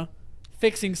Florida,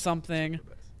 fixing something.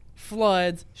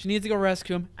 Floods. She needs to go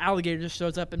rescue him. Alligator just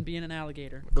shows up and being an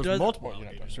alligator. There's Does- multiple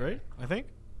alligators, right? I think.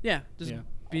 Yeah, just Yeah.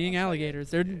 being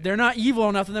alligators. They're not evil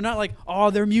enough, and they're not like,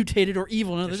 oh, they're mutated or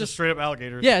evil. No, they're It's just just straight up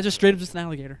alligators. yeah, just straight up just an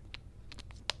alligator.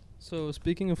 So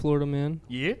speaking of Florida, man,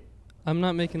 Yeah. I'm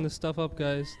not making this stuff up,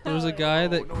 guys. There was a guy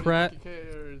that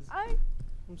cares.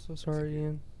 I'm so sorry,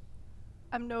 Ian.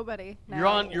 I'm nobody. Now.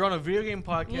 You're on a video game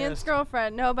podcast. Ian's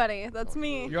girlfriend. Nobody. That's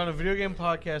me. You're on a video game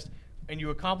podcast, and you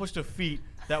accomplished a feat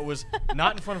that was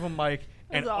not in front of a mic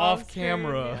and It's off off-screen,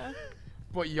 camera. yeah.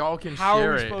 But y'all can How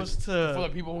share are we it supposed for the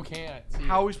to? people who can't. See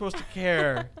How are it. we supposed to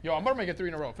care? Yo, I'm gonna make it 3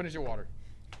 in a row. Finish your water.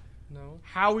 No.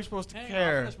 How are we supposed to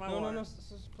care? No.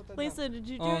 Lisa, did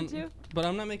you do it too? But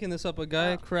I'm not making this up. A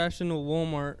guy crashed into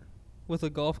Walmart with a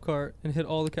golf cart and hit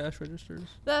all the cash registers.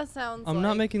 That sounds. I'm not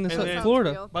like- making this And up. then-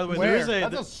 Florida. real. By the way, Where? there is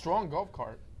That's a. a strong golf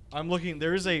cart. I'm looking.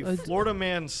 There is a Florida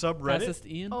man Pass subreddit, this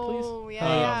to Ian, please. Oh yeah,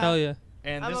 Hell yeah. Hell yeah.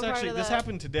 and I'm this a part actually of this that.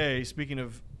 happened today. Speaking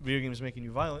of video games making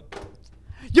you violent,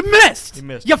 You missed. He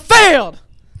missed. You failed.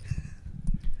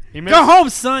 he missed. Go home,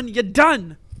 son. You're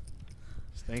done.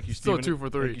 Thank you, Still Stephen. 2 for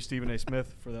 3. Thank you, Stephen A.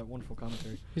 Smith, for that wonderful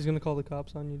commentary. He's gonna call the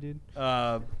cops on you, dude.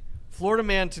 Florida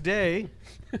man today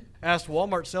asked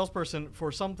Walmart salesperson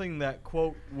for something that,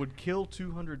 quote, would kill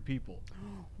 200 people.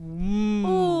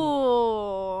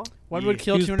 Ooh, What Yeah. would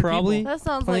kill He was 200 probably- people? that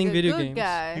sounds Playing like a video good games.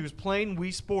 guy. He was playing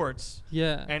Wii Sports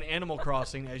Yeah. and Animal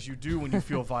Crossing, as you do when you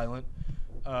feel violent.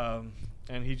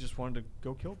 And he just wanted to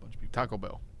go kill a bunch of people. Taco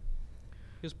Bell.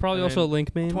 He was probably And also a then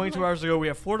Link main. 22 hours ago, we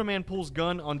have Florida man pulls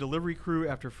gun on delivery crew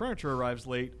after furniture arrives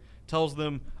late, tells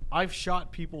them, I've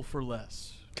shot people for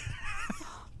less.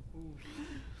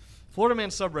 Florida man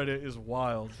subreddit is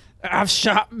wild. I've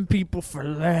shot people for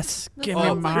less. Give me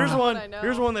Oh, my. Here's one. I know.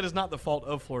 Here's one that is not the fault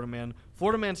of Florida man.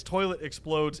 Florida man's toilet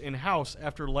explodes in house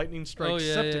after lightning strikes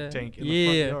yeah, septic yeah. tank in Yeah. the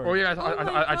front yard. Oh yeah, Oh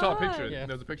my I saw a God. picture. Yeah.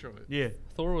 There's a picture of it. Yeah.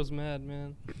 Thor was mad,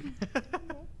 man.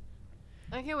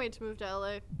 I can't wait to move to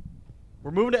LA.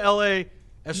 We're moving to LA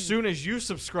as soon as you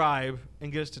subscribe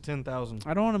and get us to 10,000.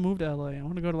 I don't want to move to LA. I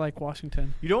want to go to like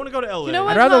Washington. You don't want to go to LA. You know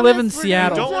what? I'd rather live Thomas? in We're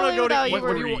Seattle. gonna You don't wanna LA go to without East you.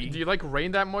 What Three. do you like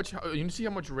rain that much? You see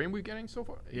how much rain we're getting so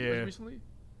far? Yeah. Recently.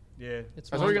 Yeah. It's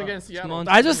That's what we're gonna mon- get in it's Seattle.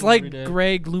 monsoon I just every like day.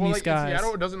 gray, gloomy Well, like in skies.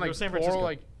 Seattle, it doesn't Go like to San pour Francisco.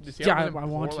 like the Yeah, Seattle I doesn't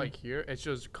want pour to. like here. It's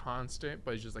just constant,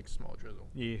 but it's just like small drizzle.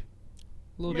 Yeah.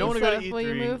 Little You don't want to Lisa, go to will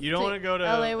you E3. move You don't to want to go to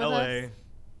LA with LA. us?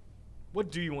 What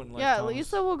do you want in life, Yeah, Thomas?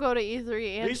 Lisa will go to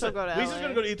E3 and she'll go to Lisa's LA.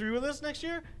 gonna go to E3 with us next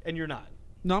year, and you're not.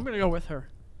 No, I'm gonna go with her.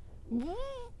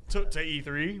 To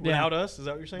E3 without us? Is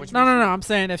that what you're saying? Which No. I'm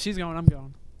saying if she's going, I'm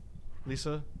going.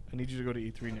 Lisa, I need you to go to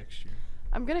E3 next year.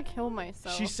 I'm gonna kill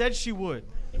myself. She said she would.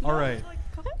 All right.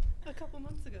 A couple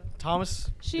months ago.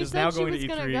 Thomas She is said now she going to was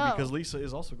gonna E3 go. because Lisa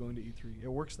is also going to E3. It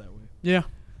works that way. Yeah.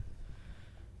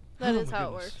 That Oh is my how it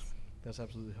goodness. works. That's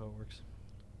absolutely how it works.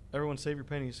 Everyone save your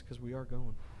pennies because we are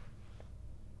going.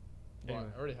 Well,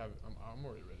 Anyway. I already have. I'm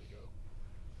already ready to go.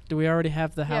 Do we already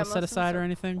have the Yeah, house most set of us aside or are-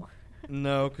 anything?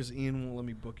 No, because Ian won't let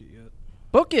me book it yet.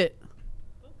 Book it.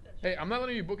 Hey, I'm not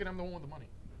letting you book it. I'm the one with the money.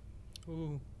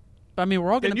 Ooh. I mean,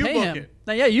 we're all Then gonna you pay book him. it.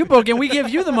 Now, yeah, you book it. And we give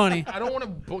you the money. I don't want to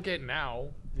book it now.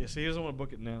 Yeah, see, he doesn't want to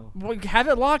book it now. Well, have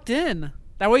it locked in.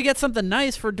 That way, you get something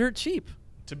nice for dirt cheap.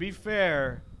 To be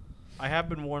fair, I have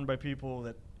been warned by people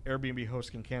that Airbnb hosts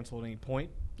can cancel at any point.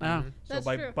 Oh. Mhm. So That's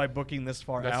by true. by booking this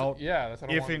far That's out, yeah, that's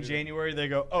what I if wanna in do. January they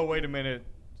go, oh wait a minute,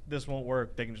 this won't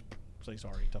work, they can just say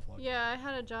sorry, tough luck. Yeah, I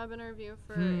had a job interview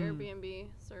for Hmm. Airbnb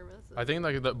services. I think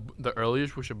like the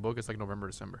earliest we should book is like November,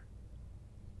 December.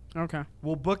 Okay.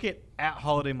 We'll book it at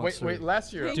Holiday Matsuri. Wait,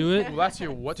 last year. Do it. Last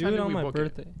year, what Do time it did on we my book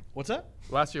birthday. What's that?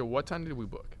 it? Last year, what time did we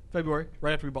book? February,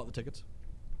 right after we bought the tickets.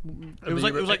 The It was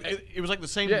like year- it was like the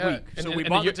same Yeah, week. and So then- we and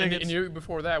bought the year- tickets. And the year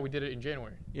before that, we did it in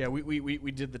January. Yeah,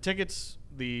 we did the tickets,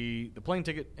 the plane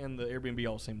ticket, and the Airbnb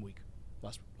all the same week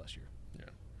last year.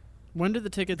 When did the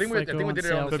tickets I think we like, go did on it on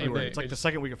sale? the same February. day. It's like the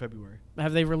second week of February.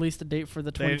 Have they released a date for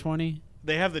the 2020?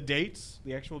 They have the dates,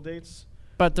 the actual dates.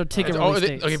 But the ticket Oh, release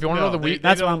dates. okay, if you want to know the they- week, they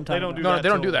That's what don't- I'm talking they don't about. do no, that they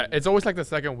don't do till that. It's always like the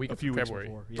second week a of few weeks February.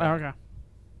 before. Oh, Yeah. okay.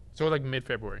 So like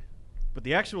mid-February. But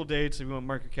the actual dates, if you want to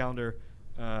mark your calendar,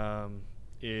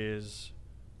 is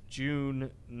June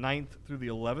 9th through the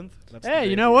 11th. That's the Hey, day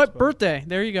you of know the what? expo. Birthday.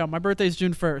 There you go. My birthday's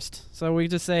June 1st. So we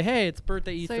just say, hey, it's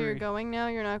birthday E3. So you're going now?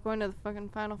 You're not going to the fucking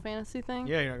Final Fantasy thing?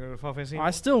 Yeah, you're not going to Final Fantasy. Oh,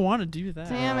 I still want to do that.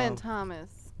 Damn Um, it, Thomas.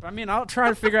 I mean, I'll try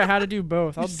to figure out how to do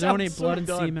both. You I'll sound donate so blood and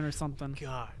done. semen or something.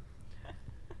 God.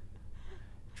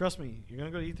 Trust me, you're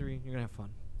going to go to E3. You're going to have fun.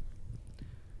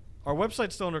 Our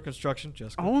website's still under construction,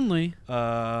 Jessica. Only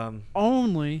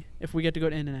if we get to go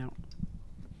to In-N-Out.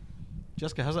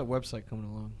 Jessica, how's that website coming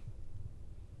along?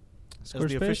 As the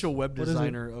Squarespace? official web What is it?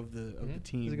 designer of the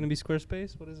team. Is it gonna be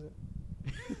Squarespace? What is it?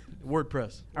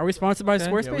 WordPress. Are we sponsored by Okay.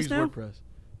 Yeah, we Squarespace use now? WordPress.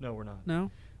 No, we're not.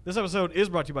 No. This episode is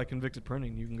brought to you by Convicted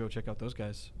Printing. You can go check out those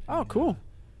guys. Oh, And, cool.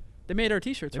 They made our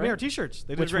T-shirts, They right? made our T-shirts.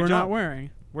 They did Which a great we're job. not wearing.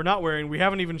 We're not wearing. We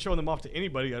haven't even shown them off to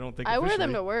anybody. I don't think. I wear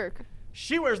them officially. to work.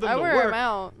 She wears them I to wear work, them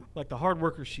out. like the hard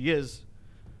worker she is.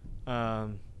 I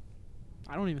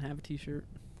don't even have a T-shirt.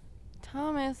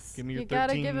 Thomas, Give me your you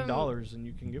gotta give him. $13 and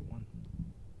you can get one.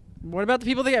 What about the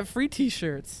people that get free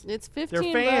T-shirts? It's They're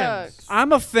 15 fans. bucks.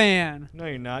 I'm a fan. No,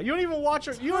 you're not. You don't even watch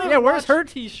her. You don't Yeah, even where's watch, her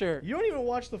T-shirt? You don't even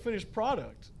watch the finished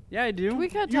product. Yeah, I do. Can we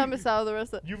cut You- Thomas out of the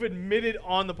rest of You've admitted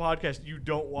on the podcast you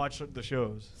don't watch the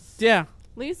shows. Yeah.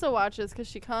 Lisa watches because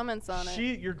she comments on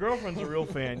it. Your girlfriend's a real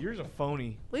fan. You're a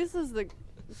phony. Lisa's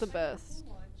the best.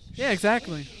 Yeah,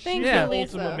 exactly. Thank Yeah. you,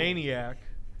 Lisa. Ultimate maniac.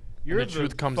 You're the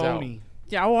truth comes out. phony.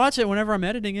 Yeah, I'll watch it whenever I'm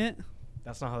editing it.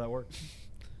 That's not how that works.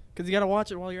 Because you got to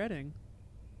watch it while you're editing.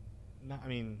 No, I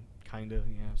mean, kind of.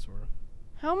 Yeah, sort of.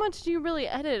 How much do you really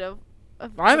edit of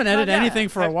I haven't the edited podcast? anything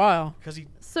for a while. Because he.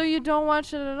 So you don't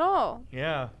watch it at all?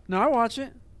 Yeah. No, I watch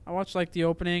it. I watch like the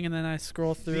opening and then I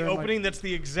scroll through. The and, like- opening that's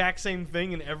the exact same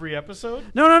thing in every episode.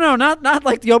 No, not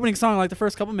like the opening song. Like the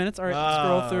first couple minutes. All right,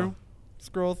 Ah.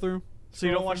 scroll through. So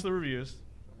you don't Scroll watch through. the reviews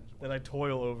that I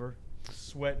toil over,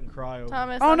 sweat and cry over.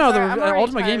 Thomas, Oh I'm no, sorry, the I'm already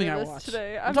Ultimate tired Gaming of I this watched.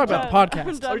 Today. I'm talking about the done. podcast. I'm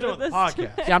Oh, done you're talking with this about the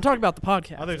today. podcast. Yeah, I'm talking about the I thought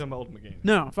you podcast. were talking about Ultimate Game.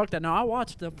 No, fuck that. No, I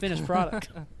watched the finished product.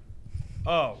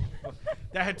 Oh,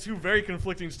 that had two very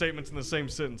conflicting statements in the same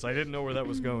sentence. I didn't know where that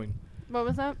was going. What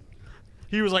was that?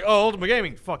 He was like, "Oh, Ultimate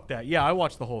Gaming, fuck that. Yeah, I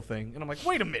watched the whole thing." And I'm like,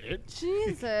 "Wait a minute,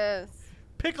 Jesus.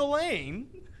 pick a lane."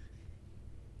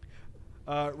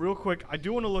 Real quick, I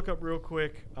do want to look up real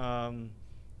quick.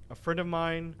 A friend of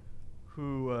mine,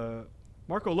 who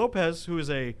Marco Lopez, who is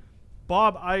a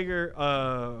Bob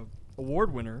Iger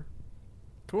award winner,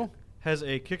 Cool. has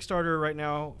a Kickstarter right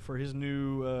now for his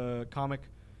new comic,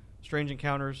 Strange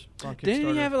Encounters. It's on Didn't he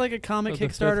Kickstarter. have like a comic Of the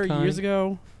fifth Kickstarter years kind.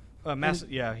 ago?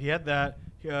 Yeah, he had that.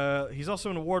 He's also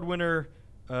an award winner.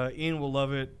 Ian will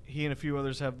love it. He and a few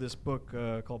others have this book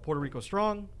called Puerto Rico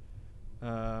Strong.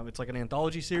 It's like an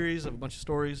anthology series of a bunch of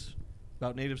stories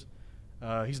about natives.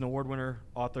 He's an award winner,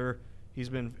 author. He's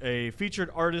been a featured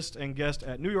artist and guest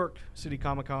at New York City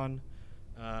Comic Con.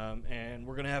 And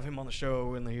we're going to have him on the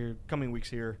show in the coming weeks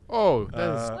here. Oh, that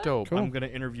is Uh, dope. Cool. I'm going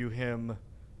to interview him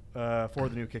for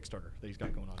the new Kickstarter that he's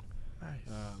got going on. Nice.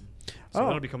 So Oh.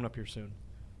 that'll be coming up here soon.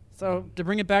 So to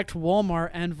bring it back to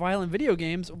Walmart and violent video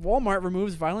games, Walmart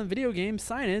removes violent video game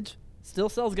signage. Still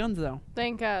sells guns though.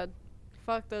 Thank God.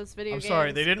 Fuck those video I'm games.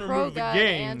 sorry, they didn't remove the Pro-gun,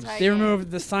 games. They anti-game. removed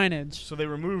the signage. So they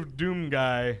removed Doom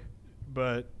Guy,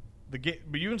 but but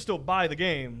you can still buy the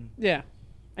game. Yeah,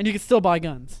 and you can still buy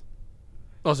guns.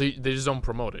 Oh, so they just don't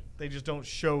promote it. They just don't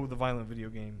show the violent video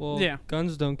game. Well, Yeah.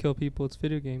 guns don't kill people. It's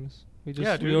video games. We just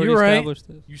Yeah, dude. we already You're right. established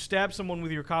this. You stab someone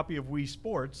with your copy of Wii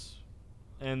Sports,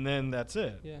 and then that's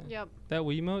it. Yeah. Yep. That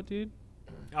Wiimote, dude.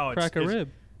 Oh, Crack a rib.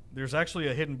 There's actually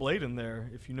a hidden blade in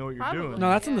there if you know what you're Probably. doing. No,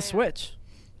 that's in Yeah, the yeah. Switch.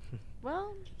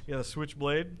 Well, Yeah, the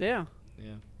switchblade. Yeah.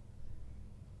 Yeah.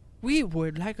 We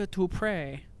would like to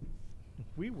pray.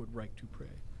 We would like to pray.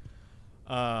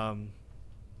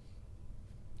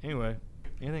 Anyway,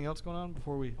 anything else going on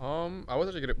before we I was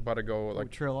actually about to go like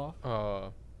trail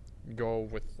off? go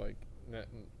with like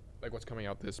what's coming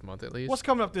out this month at least. What's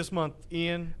coming up this month,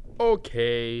 Ian?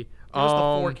 Okay. Give us the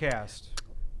forecast.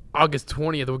 August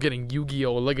 20th, we're getting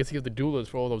Yu-Gi-Oh! Legacy of the Duelist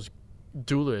for all those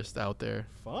duelists out there.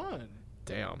 Fun.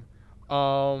 Damn.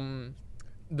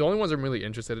 The only ones I'm really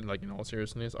interested in, like in all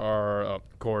seriousness, are of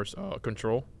course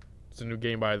Control. It's a new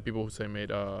game by the people who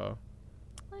made Alan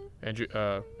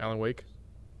Wake.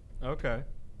 Okay.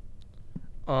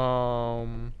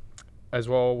 As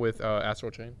well with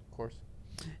Astral Chain, of course.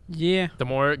 Yeah, The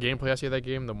more gameplay I see of that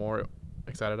game, the more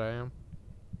excited I am.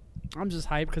 I'm just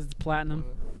hyped because it's platinum.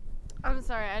 I'm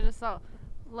sorry. I just saw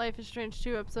Life is Strange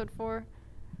 2, Episode 4.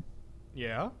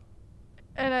 Yeah.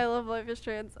 And I love Life is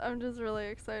Strange. I'm just really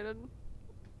excited.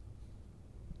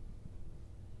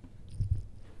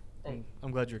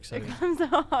 I'm glad you're It excited. comes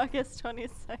out August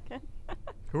 22nd.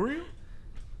 Who are you?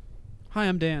 Hi,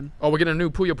 I'm Dan. Oh, we're getting a new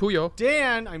Puyo Puyo.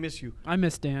 Dan, I miss you. I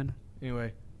miss Dan.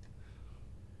 Anyway,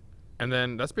 And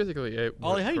then that's basically it.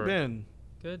 Ollie, how you for- been?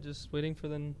 Good. Just waiting for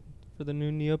the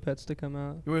new Neopets to come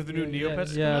out. You waiting for the new Yeah,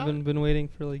 Neopets to Yeah, come I've been waiting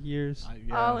for like years.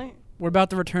 Ollie. What about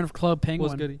the return of Club Was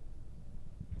Penguin? goody.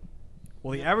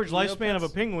 Well, the average lifespan of a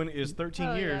Neopets. penguin is 13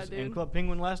 Oh, yeah, years, and dude. Club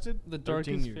Penguin lasted The 13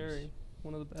 Darkest years. Fairy.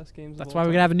 One of the best games. That's of why all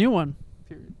we time. could have a new one.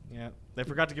 period. Yeah, they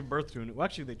forgot to give birth to it. Well,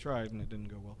 actually, they tried and it didn't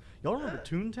go well. Y'all remember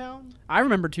Toontown? I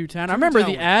remember Toontown. I remember Toontown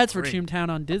the was ads for great. Toontown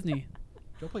on Disney. Did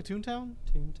y'all play Toontown?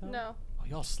 Toontown? No. Oh,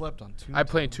 y'all slept on Toontown. I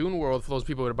played Toon World for those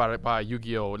people who are about to buy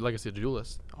Yu-Gi-Oh! Legacy of the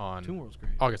Duelist on Toon World's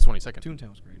great. August 22nd. Toontown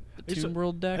was great. The Toon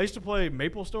World deck. I used to play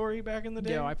Maple Story back in the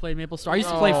day. Yeah, I played Maple Story. I used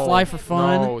to play No. Fly for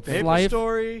Fun. No, thank Maple Fly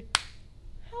Story.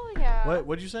 Hell yeah.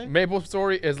 What'd you say? Maple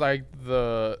Story is like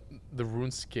the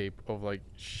RuneScape of like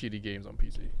shitty games on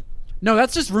PC. No,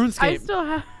 that's just I RuneScape. still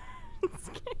have.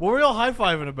 What were y'all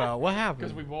high-fiving about? What Because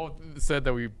happened? we both said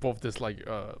that we both dislike.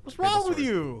 What's Maple wrong with Story.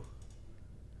 you?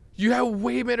 You have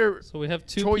way better. So we have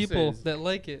two people Choices. that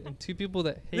like it and two people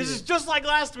that hate This it. is just like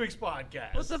last week's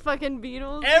podcast. With the fucking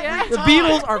Beatles. Every yeah. The time.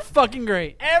 Beatles are fucking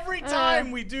great. Every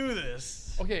time we do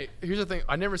this. Okay, here's the thing.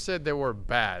 I never said they were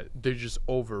bad. They're just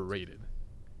overrated.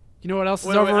 You know what else is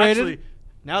Wait, overrated? actually,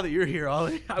 now that you're here,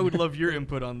 Ollie, I would love your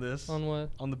input on this. On what?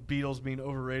 On the Beatles being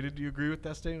overrated. Do you agree with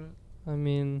that statement? I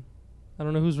mean, I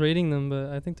don't know who's rating them, but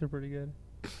I think they're pretty good.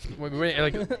 Wait,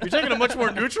 like, You're taking a much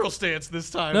more neutral stance this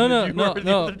time. No, than no, you were the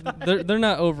no. other time. They're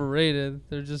not overrated.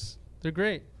 They're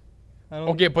great. I don't.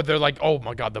 okay, but they're like, oh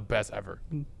my god, the best ever.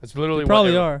 That's literally They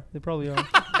probably what are. They probably are.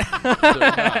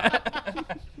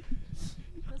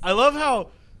 I love how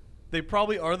they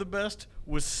probably are the best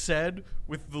was said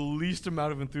with the least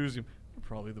amount of enthusiasm. They're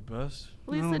probably the best.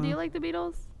 Lisa, do you like the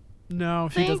Beatles? No,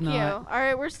 she Thank does you. not. All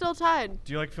right, we're still tied.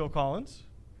 Do you like Phil Collins?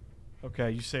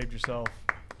 Okay, you saved yourself.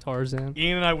 Tarzan.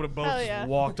 Ian and I would have both Hell just yeah.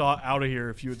 walked out of here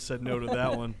if you had said no to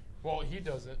that one. Well, he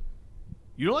doesn't.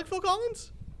 You don't like Phil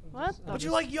Collins? What? But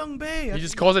you like Young Bay. He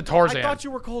just calls it Tarzan. I thought you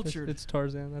were It's, cultured. it's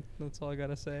Tarzan. That's all I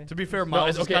gotta say. To be fair, No, Miles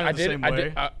it's is okay. kind I of the same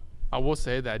way. I will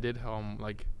say that I did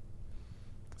like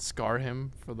scar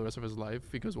him for the rest of his life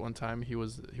because one time he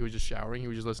was just showering, he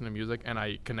was just listening to music, and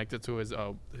I connected to his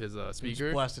You just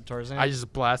speaker. blasted Tarzan. I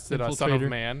just blasted Son of Infiltrator.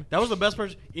 Man. That was the best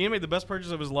purchase. Ian made the best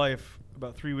purchase of his life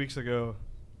about 3 weeks ago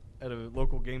at a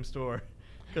local game store.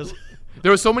 Because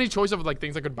There were so many choice of like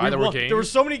things I could buy that were games. there were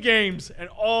so many games and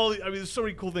there's so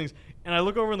many cool things. And I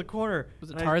look over in the corner. Was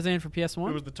it and Tarzan for It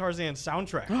PS1? was the Tarzan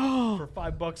soundtrack for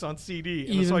 $5 on CD. And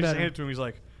Even so I just better. handed it to him. He's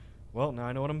like, "Well, now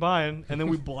I know what I'm buying." And then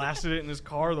we blasted it in his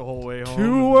car the whole way home.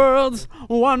 Two worlds,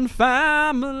 one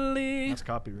family. That's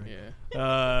copyright.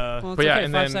 yeah. Well, it's But yeah, okay,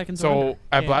 and 5 then seconds so wonder.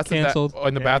 I Can- blasted that canceled.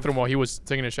 in the Yeah. bathroom while he was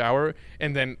taking a shower,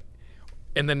 and then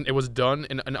it was done,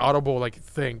 and an audible like,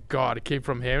 thank God it came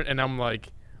from him, and I'm like,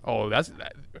 oh, that's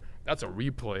a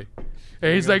replay,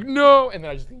 and he's like, no, and then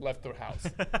I just left the house.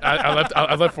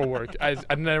 I left for work. I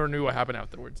never knew what happened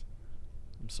afterwards.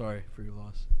 I'm sorry for your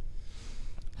loss.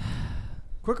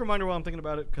 Quick reminder while I'm thinking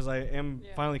about it, because I am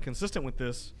finally consistent with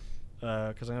this,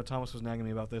 because I know Thomas was nagging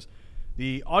me about this.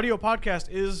 The audio podcast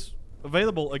is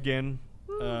available again.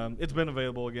 It's been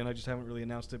available again. I just haven't really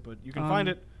announced it, but you can find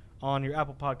it on your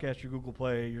Apple Podcast, your Google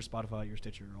Play, your Spotify, your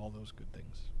Stitcher, all those good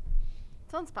things.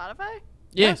 It's on Spotify?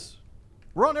 Yes.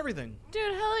 We're on everything.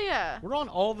 Dude, hell yeah. We're on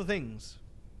all the things.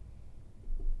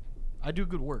 I do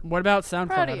good work. What about SoundCloud?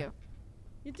 Proud of you.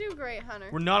 You do great, Hunter.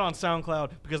 We're not on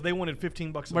SoundCloud because they wanted $15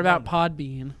 a What about month.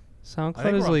 Podbean?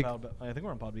 SoundCloud is like I think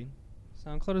we're on Podbean.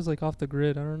 SoundCloud is like off the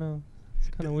grid. I don't know. It's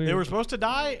kind of weird. They were supposed to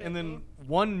die, and then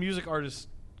one music artist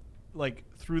like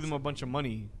threw them a bunch of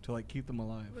money to like keep them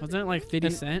alive. Wasn't it like 50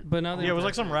 And- Cent? But now they Yeah, it was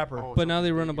like some rapper. Oh, But now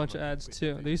they run a bunch of ads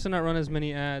too. They used to not run as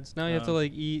many ads. Now you have to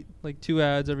like eat like 2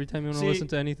 ads every time you want to See, listen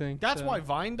to anything. That's so- why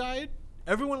Vine died.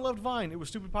 Everyone loved Vine. It was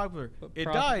stupid popular. But It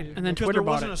profit- died And then because Twitter there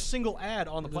bought wasn't it. a single ad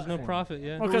on the There's platform. no profit.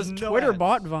 Yeah. Well, there was because no Twitter ads.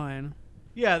 bought Vine.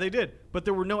 Yeah, they did, but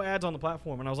there were no ads on the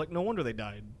platform, and I was like, no wonder they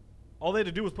died. All they had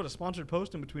to do was put a sponsored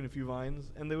post in between a few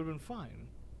vines, and they would have been fine.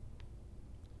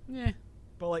 Yeah.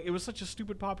 But like, it was such a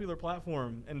stupid popular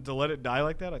platform, and to let it die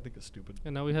like that, I think is stupid.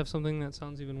 And now we have something that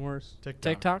sounds even worse.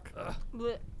 TikTok?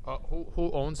 Blech.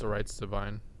 Who owns the rights to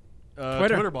Vine?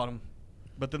 Twitter. Twitter bought them,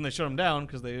 but then they shut them down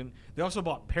because they didn't. They also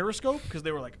bought Periscope because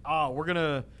they were like, we're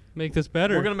gonna Make this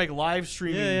better. make live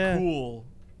streaming Yeah, yeah. cool,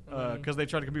 because they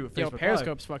tried to compete with Yo, Facebook.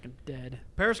 Periscope's fucking dead.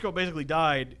 Live. Periscope basically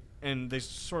died, and they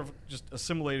sort of just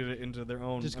assimilated it into their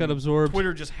own. Just I got mean, absorbed.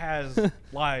 Twitter just has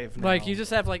live now. Like, you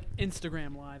just have, like,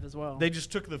 Instagram Live as well. They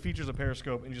just took the features of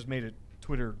Periscope and just made it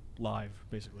Twitter live,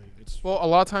 basically. It's Well, a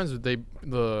lot of times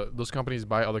those companies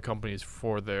buy other companies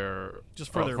for their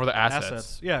just for their for the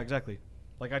assets. Yeah, exactly.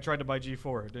 Like I tried to buy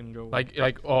G4, it didn't go. Like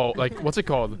what's it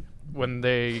called when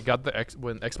they got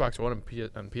when Xbox One and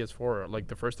PS4, like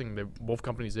the first thing both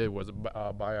companies did was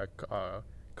buy a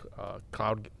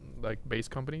cloud like based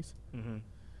companies Mm-hmm.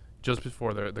 just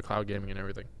before the cloud gaming and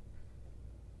everything.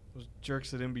 Those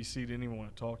jerks at NBC didn't even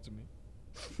want to talk to me.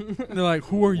 They're like,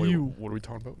 who are Wait, you? What are we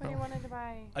talking about But he now? wanted to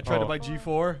buy. I tried to Oh. buy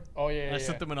G4. Oh yeah, And I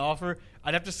sent them an offer.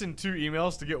 I'd have to send 2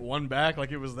 emails to get one back.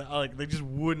 Like it was like they just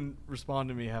wouldn't respond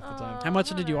to me half the time. How much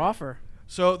did you offer?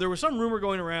 So there was some rumor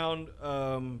going around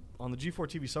on the G4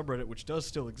 TV subreddit, which does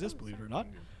still exist, believe it or not.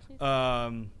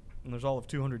 And there's all of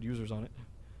 200 users on it.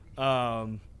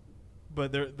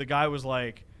 But the guy was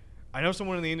like, I know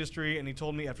someone in the industry, and he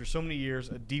told me after so many years,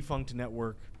 a defunct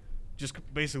network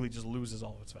basically just loses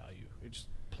all its value. It just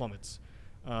plummets.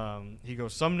 He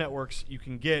goes, some networks you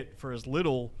can get for as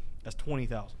little as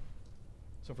 $20,000.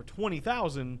 So for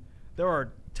 $20,000, there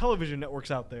are television networks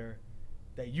out there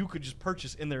that you could just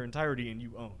purchase in their entirety and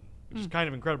you own, which is kind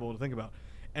of incredible to think about.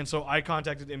 And so I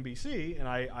contacted NBC, and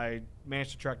I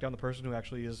managed to track down the person who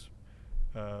actually is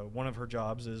one of her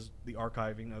jobs is the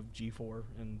archiving of G4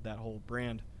 and that whole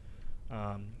brand.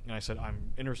 And I said,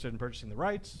 I'm interested in purchasing the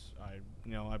rights.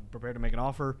 I'm prepared to make an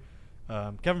offer.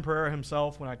 Kevin Pereira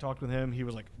himself, when I talked with him, he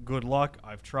was like, good luck.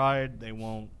 I've tried. They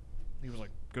won't. He was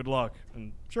like, good luck.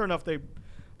 And sure enough, they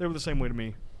were the same way to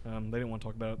me. They didn't want to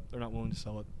talk about it. They're not willing to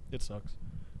sell it. It sucks.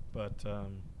 But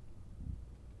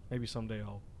maybe someday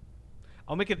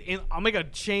I'll make a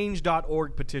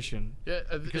change.org petition. Yeah,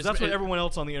 Because that's what everyone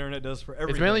else on the internet does for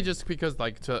everything. It's mainly just because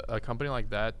like to a company like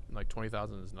that, like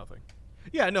 20,000 is nothing.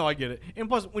 Yeah, no, I get it. And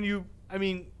plus,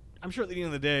 I'm sure at the end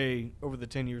of the day, over the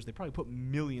 10 years, they probably put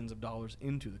millions of dollars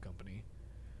into the company.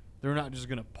 They're not just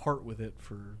going to part with it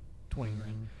for 20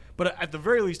 grand. But at the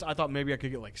very least, I thought maybe I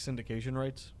could get like syndication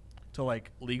rights to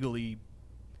like legally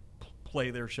play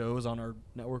their shows on our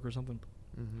network or something.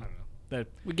 I don't know. That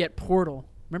We get Portal.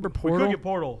 Remember we Portal? could get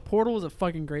Portal, Portal was a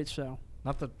fucking great show.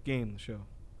 not the game, the show.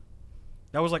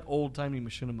 That was like old timey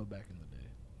machinima back in the day,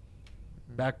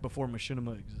 back before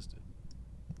machinima existed.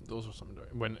 Those were some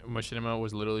when Machinima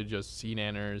was literally just Sea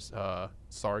Nanners,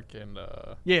 Sark, and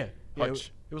Yeah,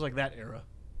 Hutch. it was like that era.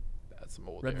 That's some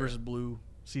old Red era. versus Blue,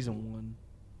 season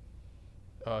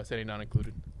 1. Sandy not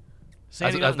included.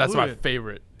 Sandy That's not my included.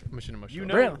 favorite Machinima show. You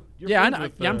know, Really? you're Yeah, I friends know.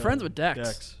 with, Yeah, I'm friends with Dex.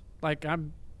 Dex. Like,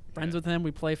 I'm friends with him.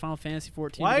 We play Final Fantasy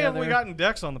 14 Why together. haven't we gotten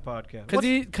Dex on the podcast?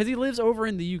 Because he lives over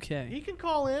in the UK. He can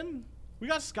call in. We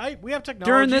got Skype. We have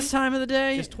technology. During this time of the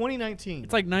day, It's 2019.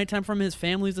 it's like nighttime from his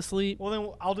family's asleep. Well,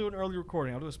 then I'll do an early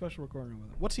recording. I'll do a special recording with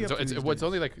him. What's he up So to it's these days?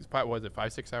 only like what is it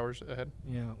 5-6 hours ahead?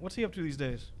 Yeah. What's he up to these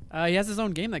days? He has his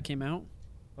own game that came out.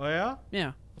 Oh, yeah?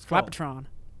 Yeah. What's it called? Flapatron.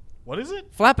 What is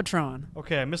it? Flapatron.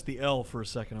 Okay, I missed the L for a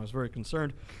second. I was very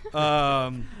concerned. No,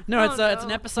 Oh, it's an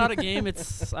no. episodic game.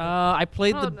 It's I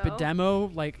played Oh, the no. demo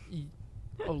like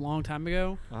a long time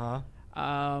ago.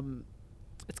 Uh-huh.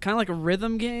 It's kind of like a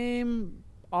rhythm game.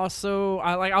 Also,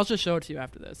 I'll just show it to you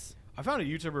after this. I found a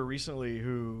YouTuber recently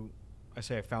who, I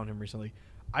found him recently.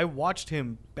 I watched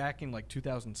him back in like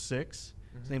 2006.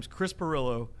 His name's Chris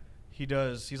Perillo.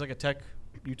 He's like a tech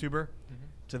YouTuber.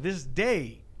 To this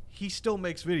day, he still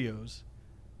makes videos.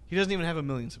 He doesn't even have 1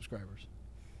 million subscribers.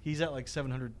 He's at like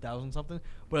 700,000 something.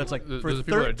 But it's like for Those are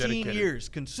people that are 13 dedicated. years,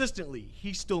 consistently,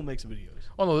 he still makes videos.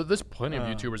 Oh no, there's plenty of Uh,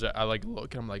 YouTubers that I like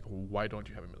look and I'm like, why don't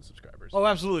you have 1 million subscribers? Oh,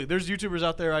 absolutely. There's YouTubers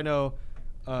out there I know.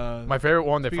 My favorite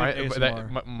one that, speaking of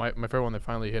ASMR. my favorite one that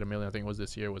finally hit 1 million, I think, was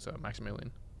this year was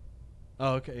Maximilian.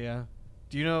 Oh, okay, yeah.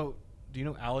 Do you know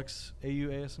Alex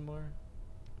ASMR?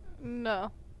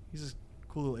 No. He's this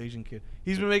cool little Asian kid.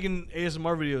 He's been making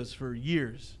ASMR videos for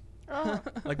years. Oh.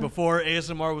 Like before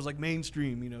ASMR was like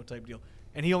mainstream, type deal.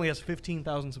 And he only has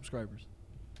 15,000 subscribers.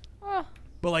 Oh.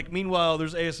 But like meanwhile,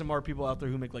 there's ASMR people out there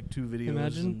who make like 2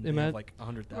 videos and they have like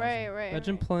 100,000. Right, right.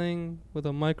 Imagine right. playing with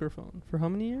a microphone for how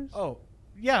many years? Oh,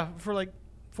 yeah, for like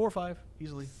 4 or 5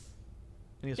 easily.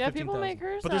 And he has Yeah, people 15,000. make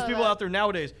hers But there's out of people that. out there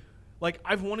nowadays. Like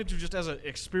I've wanted to just as an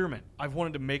experiment. I've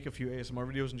wanted to make a few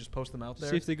ASMR videos and just post them out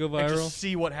there. See if they go And viral. just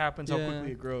see what happens, how Yeah.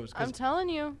 quickly it grows. 'Cause I'm telling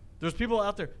you. there's people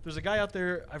out there. There's a guy out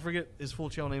there. I forget his full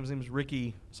channel name. His name is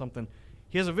Ricky something.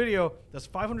 He has a video that's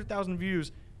 500,000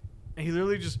 views, and he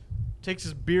literally just takes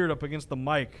his beard up against the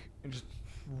mic and just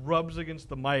rubs against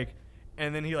the mic,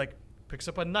 and then he like picks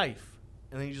up a knife,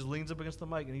 and then he just leans up against the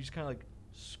mic, and he just kind of like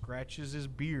scratches his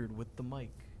beard with the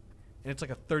mic, and it's like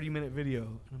a 30-minute video,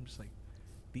 and I'm just like,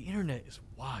 the internet is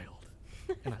wild,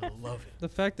 and I love it. The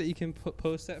fact that you can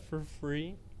post that for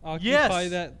free, occupy Yes.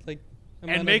 that like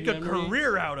amount And of make a memory.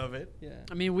 career out of it. Yeah.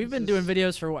 I mean, we've It's been just- doing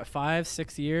videos for what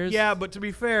 5-6 years. Yeah, but to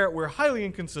be fair, we're highly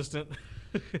inconsistent.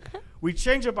 We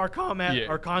change up our Yeah.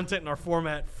 our content, and our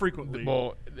format frequently.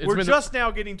 Well, it's We're been just now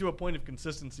getting to a point of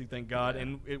consistency, thank God,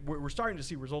 and we're starting to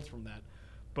see results from that.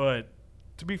 But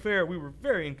to be fair, we were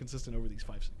very inconsistent over these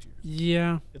 5-6 years.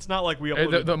 Yeah. It's not like we the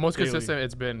uploaded most daily. consistent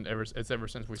it's been ever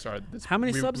since we started this. How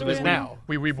many subs are we This at now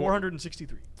we reborn.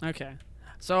 463. Okay.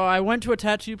 So I went to a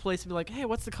tattoo place to be like, hey,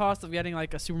 what's the cost of getting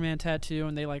like a Superman tattoo?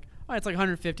 And they like, oh, it's like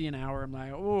 $150 an hour. I'm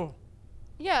like, oh.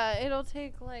 Yeah, it'll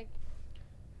take like.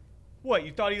 What,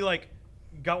 you thought he like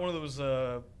got one of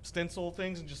those stencil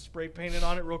things and just spray painted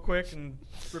on it real quick and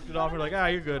ripped it off? You're like,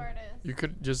 you're good. You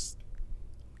could just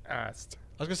ask.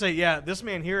 I was gonna say, yeah, this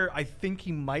man here, I think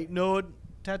he might know a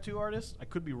tattoo artist. I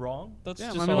could be wrong. That's Yeah,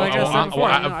 just I mean, all- like I said before,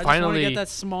 I I just want to finally- get that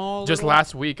small. Just little-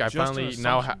 last week, I Just an finally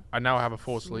assumption. I now have a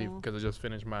full sleeve Small. because I just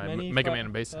finished my Many Mega Fri-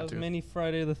 Man base that was tattoo. many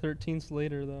Friday the 13th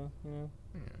later though. You know,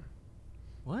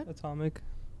 What? Atomic.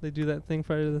 They do that thing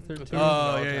Friday the 13th.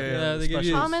 Oh, Yeah, yeah. they give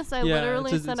you- Thomas, I Yeah,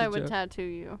 literally it's a said I would joke. tattoo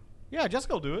you. Yeah,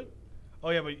 Jessica will do it.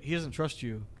 Oh, yeah, but he doesn't trust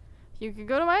you. You could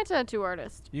go to my tattoo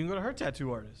artist. You can go to her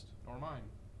tattoo artist. Or mine.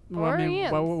 Well, I Or mean,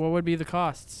 Ian's. what would be the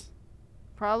costs?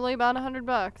 Probably about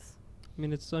 $100. I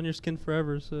mean, it's on your skin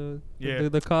forever, so Yeah.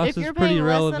 the cost If is you're pretty paying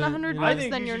less than relevant. 100 you know? I bucks,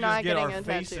 think then you you're should not just get getting our a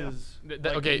tattoo. faces. like,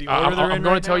 Okay, the order they're in I'm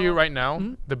going right to tell you now. right now,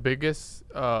 Mhm. the biggest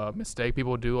mistake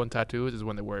people do on tattoos is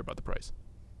when they worry about the price.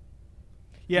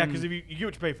 Yeah, because if you get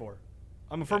what you pay for.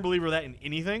 I'm a firm believer of that in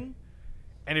anything.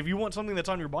 And if you want something that's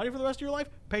on your body for the rest of your life,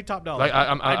 pay top dollar. Like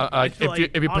I feel if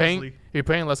you're paying honestly, if you're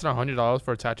paying less than $100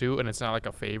 for a tattoo and it's not like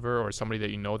a favor or somebody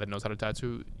that you know that knows how to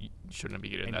tattoo, you shouldn't be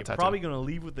getting and that you're tattoo. probably gonna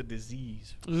leave with the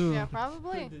disease Ooh. Yeah,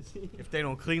 probably. if they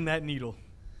don't clean that needle.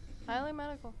 Highly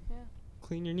medical. Yeah.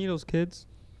 Clean your needles, kids.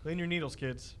 Clean your needles,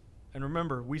 kids. And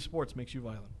remember, Wii Sports makes you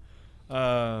violent.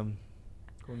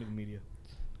 According to the media,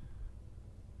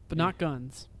 But not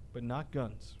guns. but not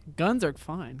guns. Guns are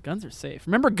fine. Guns are safe.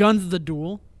 Remember Guns the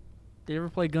Duel? Did you ever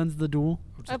play Guns the Duel?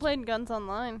 I played Guns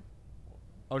Online.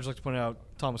 I would just like to point out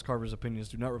Thomas Carver's opinions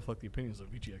do not reflect the opinions of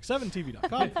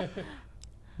VGX7TV.com.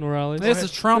 Norales. This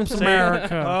is Trump's Say it.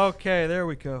 America. Okay, there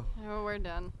we go. Oh, we're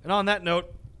done. And on that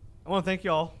note, I want to thank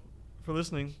y'all for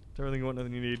listening to Everything You Want,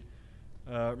 Nothing You Need.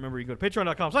 Remember, you can go to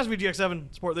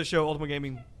patreon.com/VGX7, support this show, Ultimate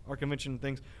Gaming, our convention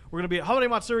things. We're going to be at Holiday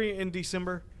Matsuri in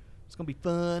December. It's going to be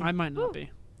fun. I might not Woo. be.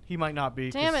 He might not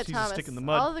be. 'cause Damn it, he's Thomas. a stick in the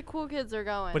mud. All the cool kids are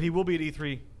going. But he will be at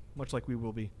E3, much like we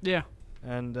will be. Yeah.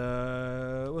 And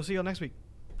we'll see y'all next week.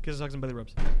 Kisses, hugs, and belly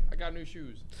rubs. I got new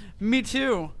shoes. Me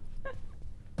too.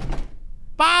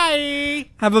 Bye!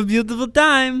 Have a beautiful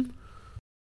time.